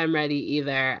don't know if I'm ready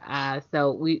either.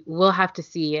 So we'll have to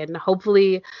see, and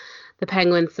hopefully the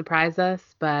Penguins surprise us.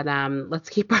 But let's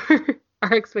keep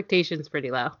our expectations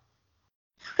pretty low.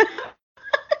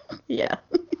 Yeah.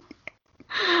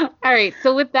 All right.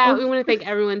 So with that, we want to thank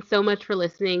everyone so much for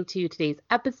listening to today's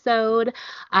episode.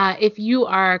 If you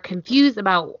are confused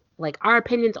about like our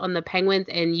opinions on the Penguins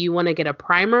and you want to get a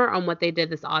primer on what they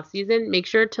did this offseason, make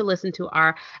sure to listen to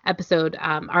our episode,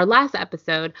 our last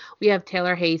episode. We have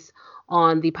Taylor Hayes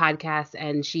on the podcast,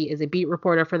 and she is a beat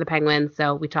reporter for the Penguins.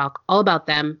 So we talk all about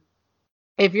them.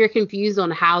 If you're confused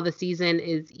on how the season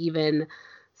is even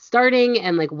starting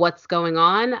and like what's going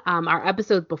on, our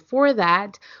episodes before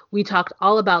that, we talked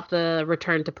all about the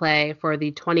return to play for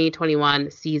the 2021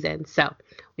 season. So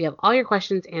we have all your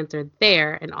questions answered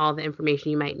there and all the information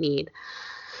you might need.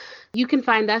 You can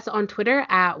find us on Twitter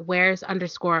at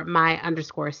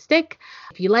where's_my_stick.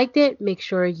 If you liked it, make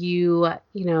sure you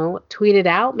tweet it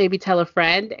out, maybe tell a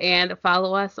friend, and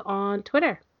follow us on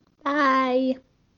Twitter. Bye.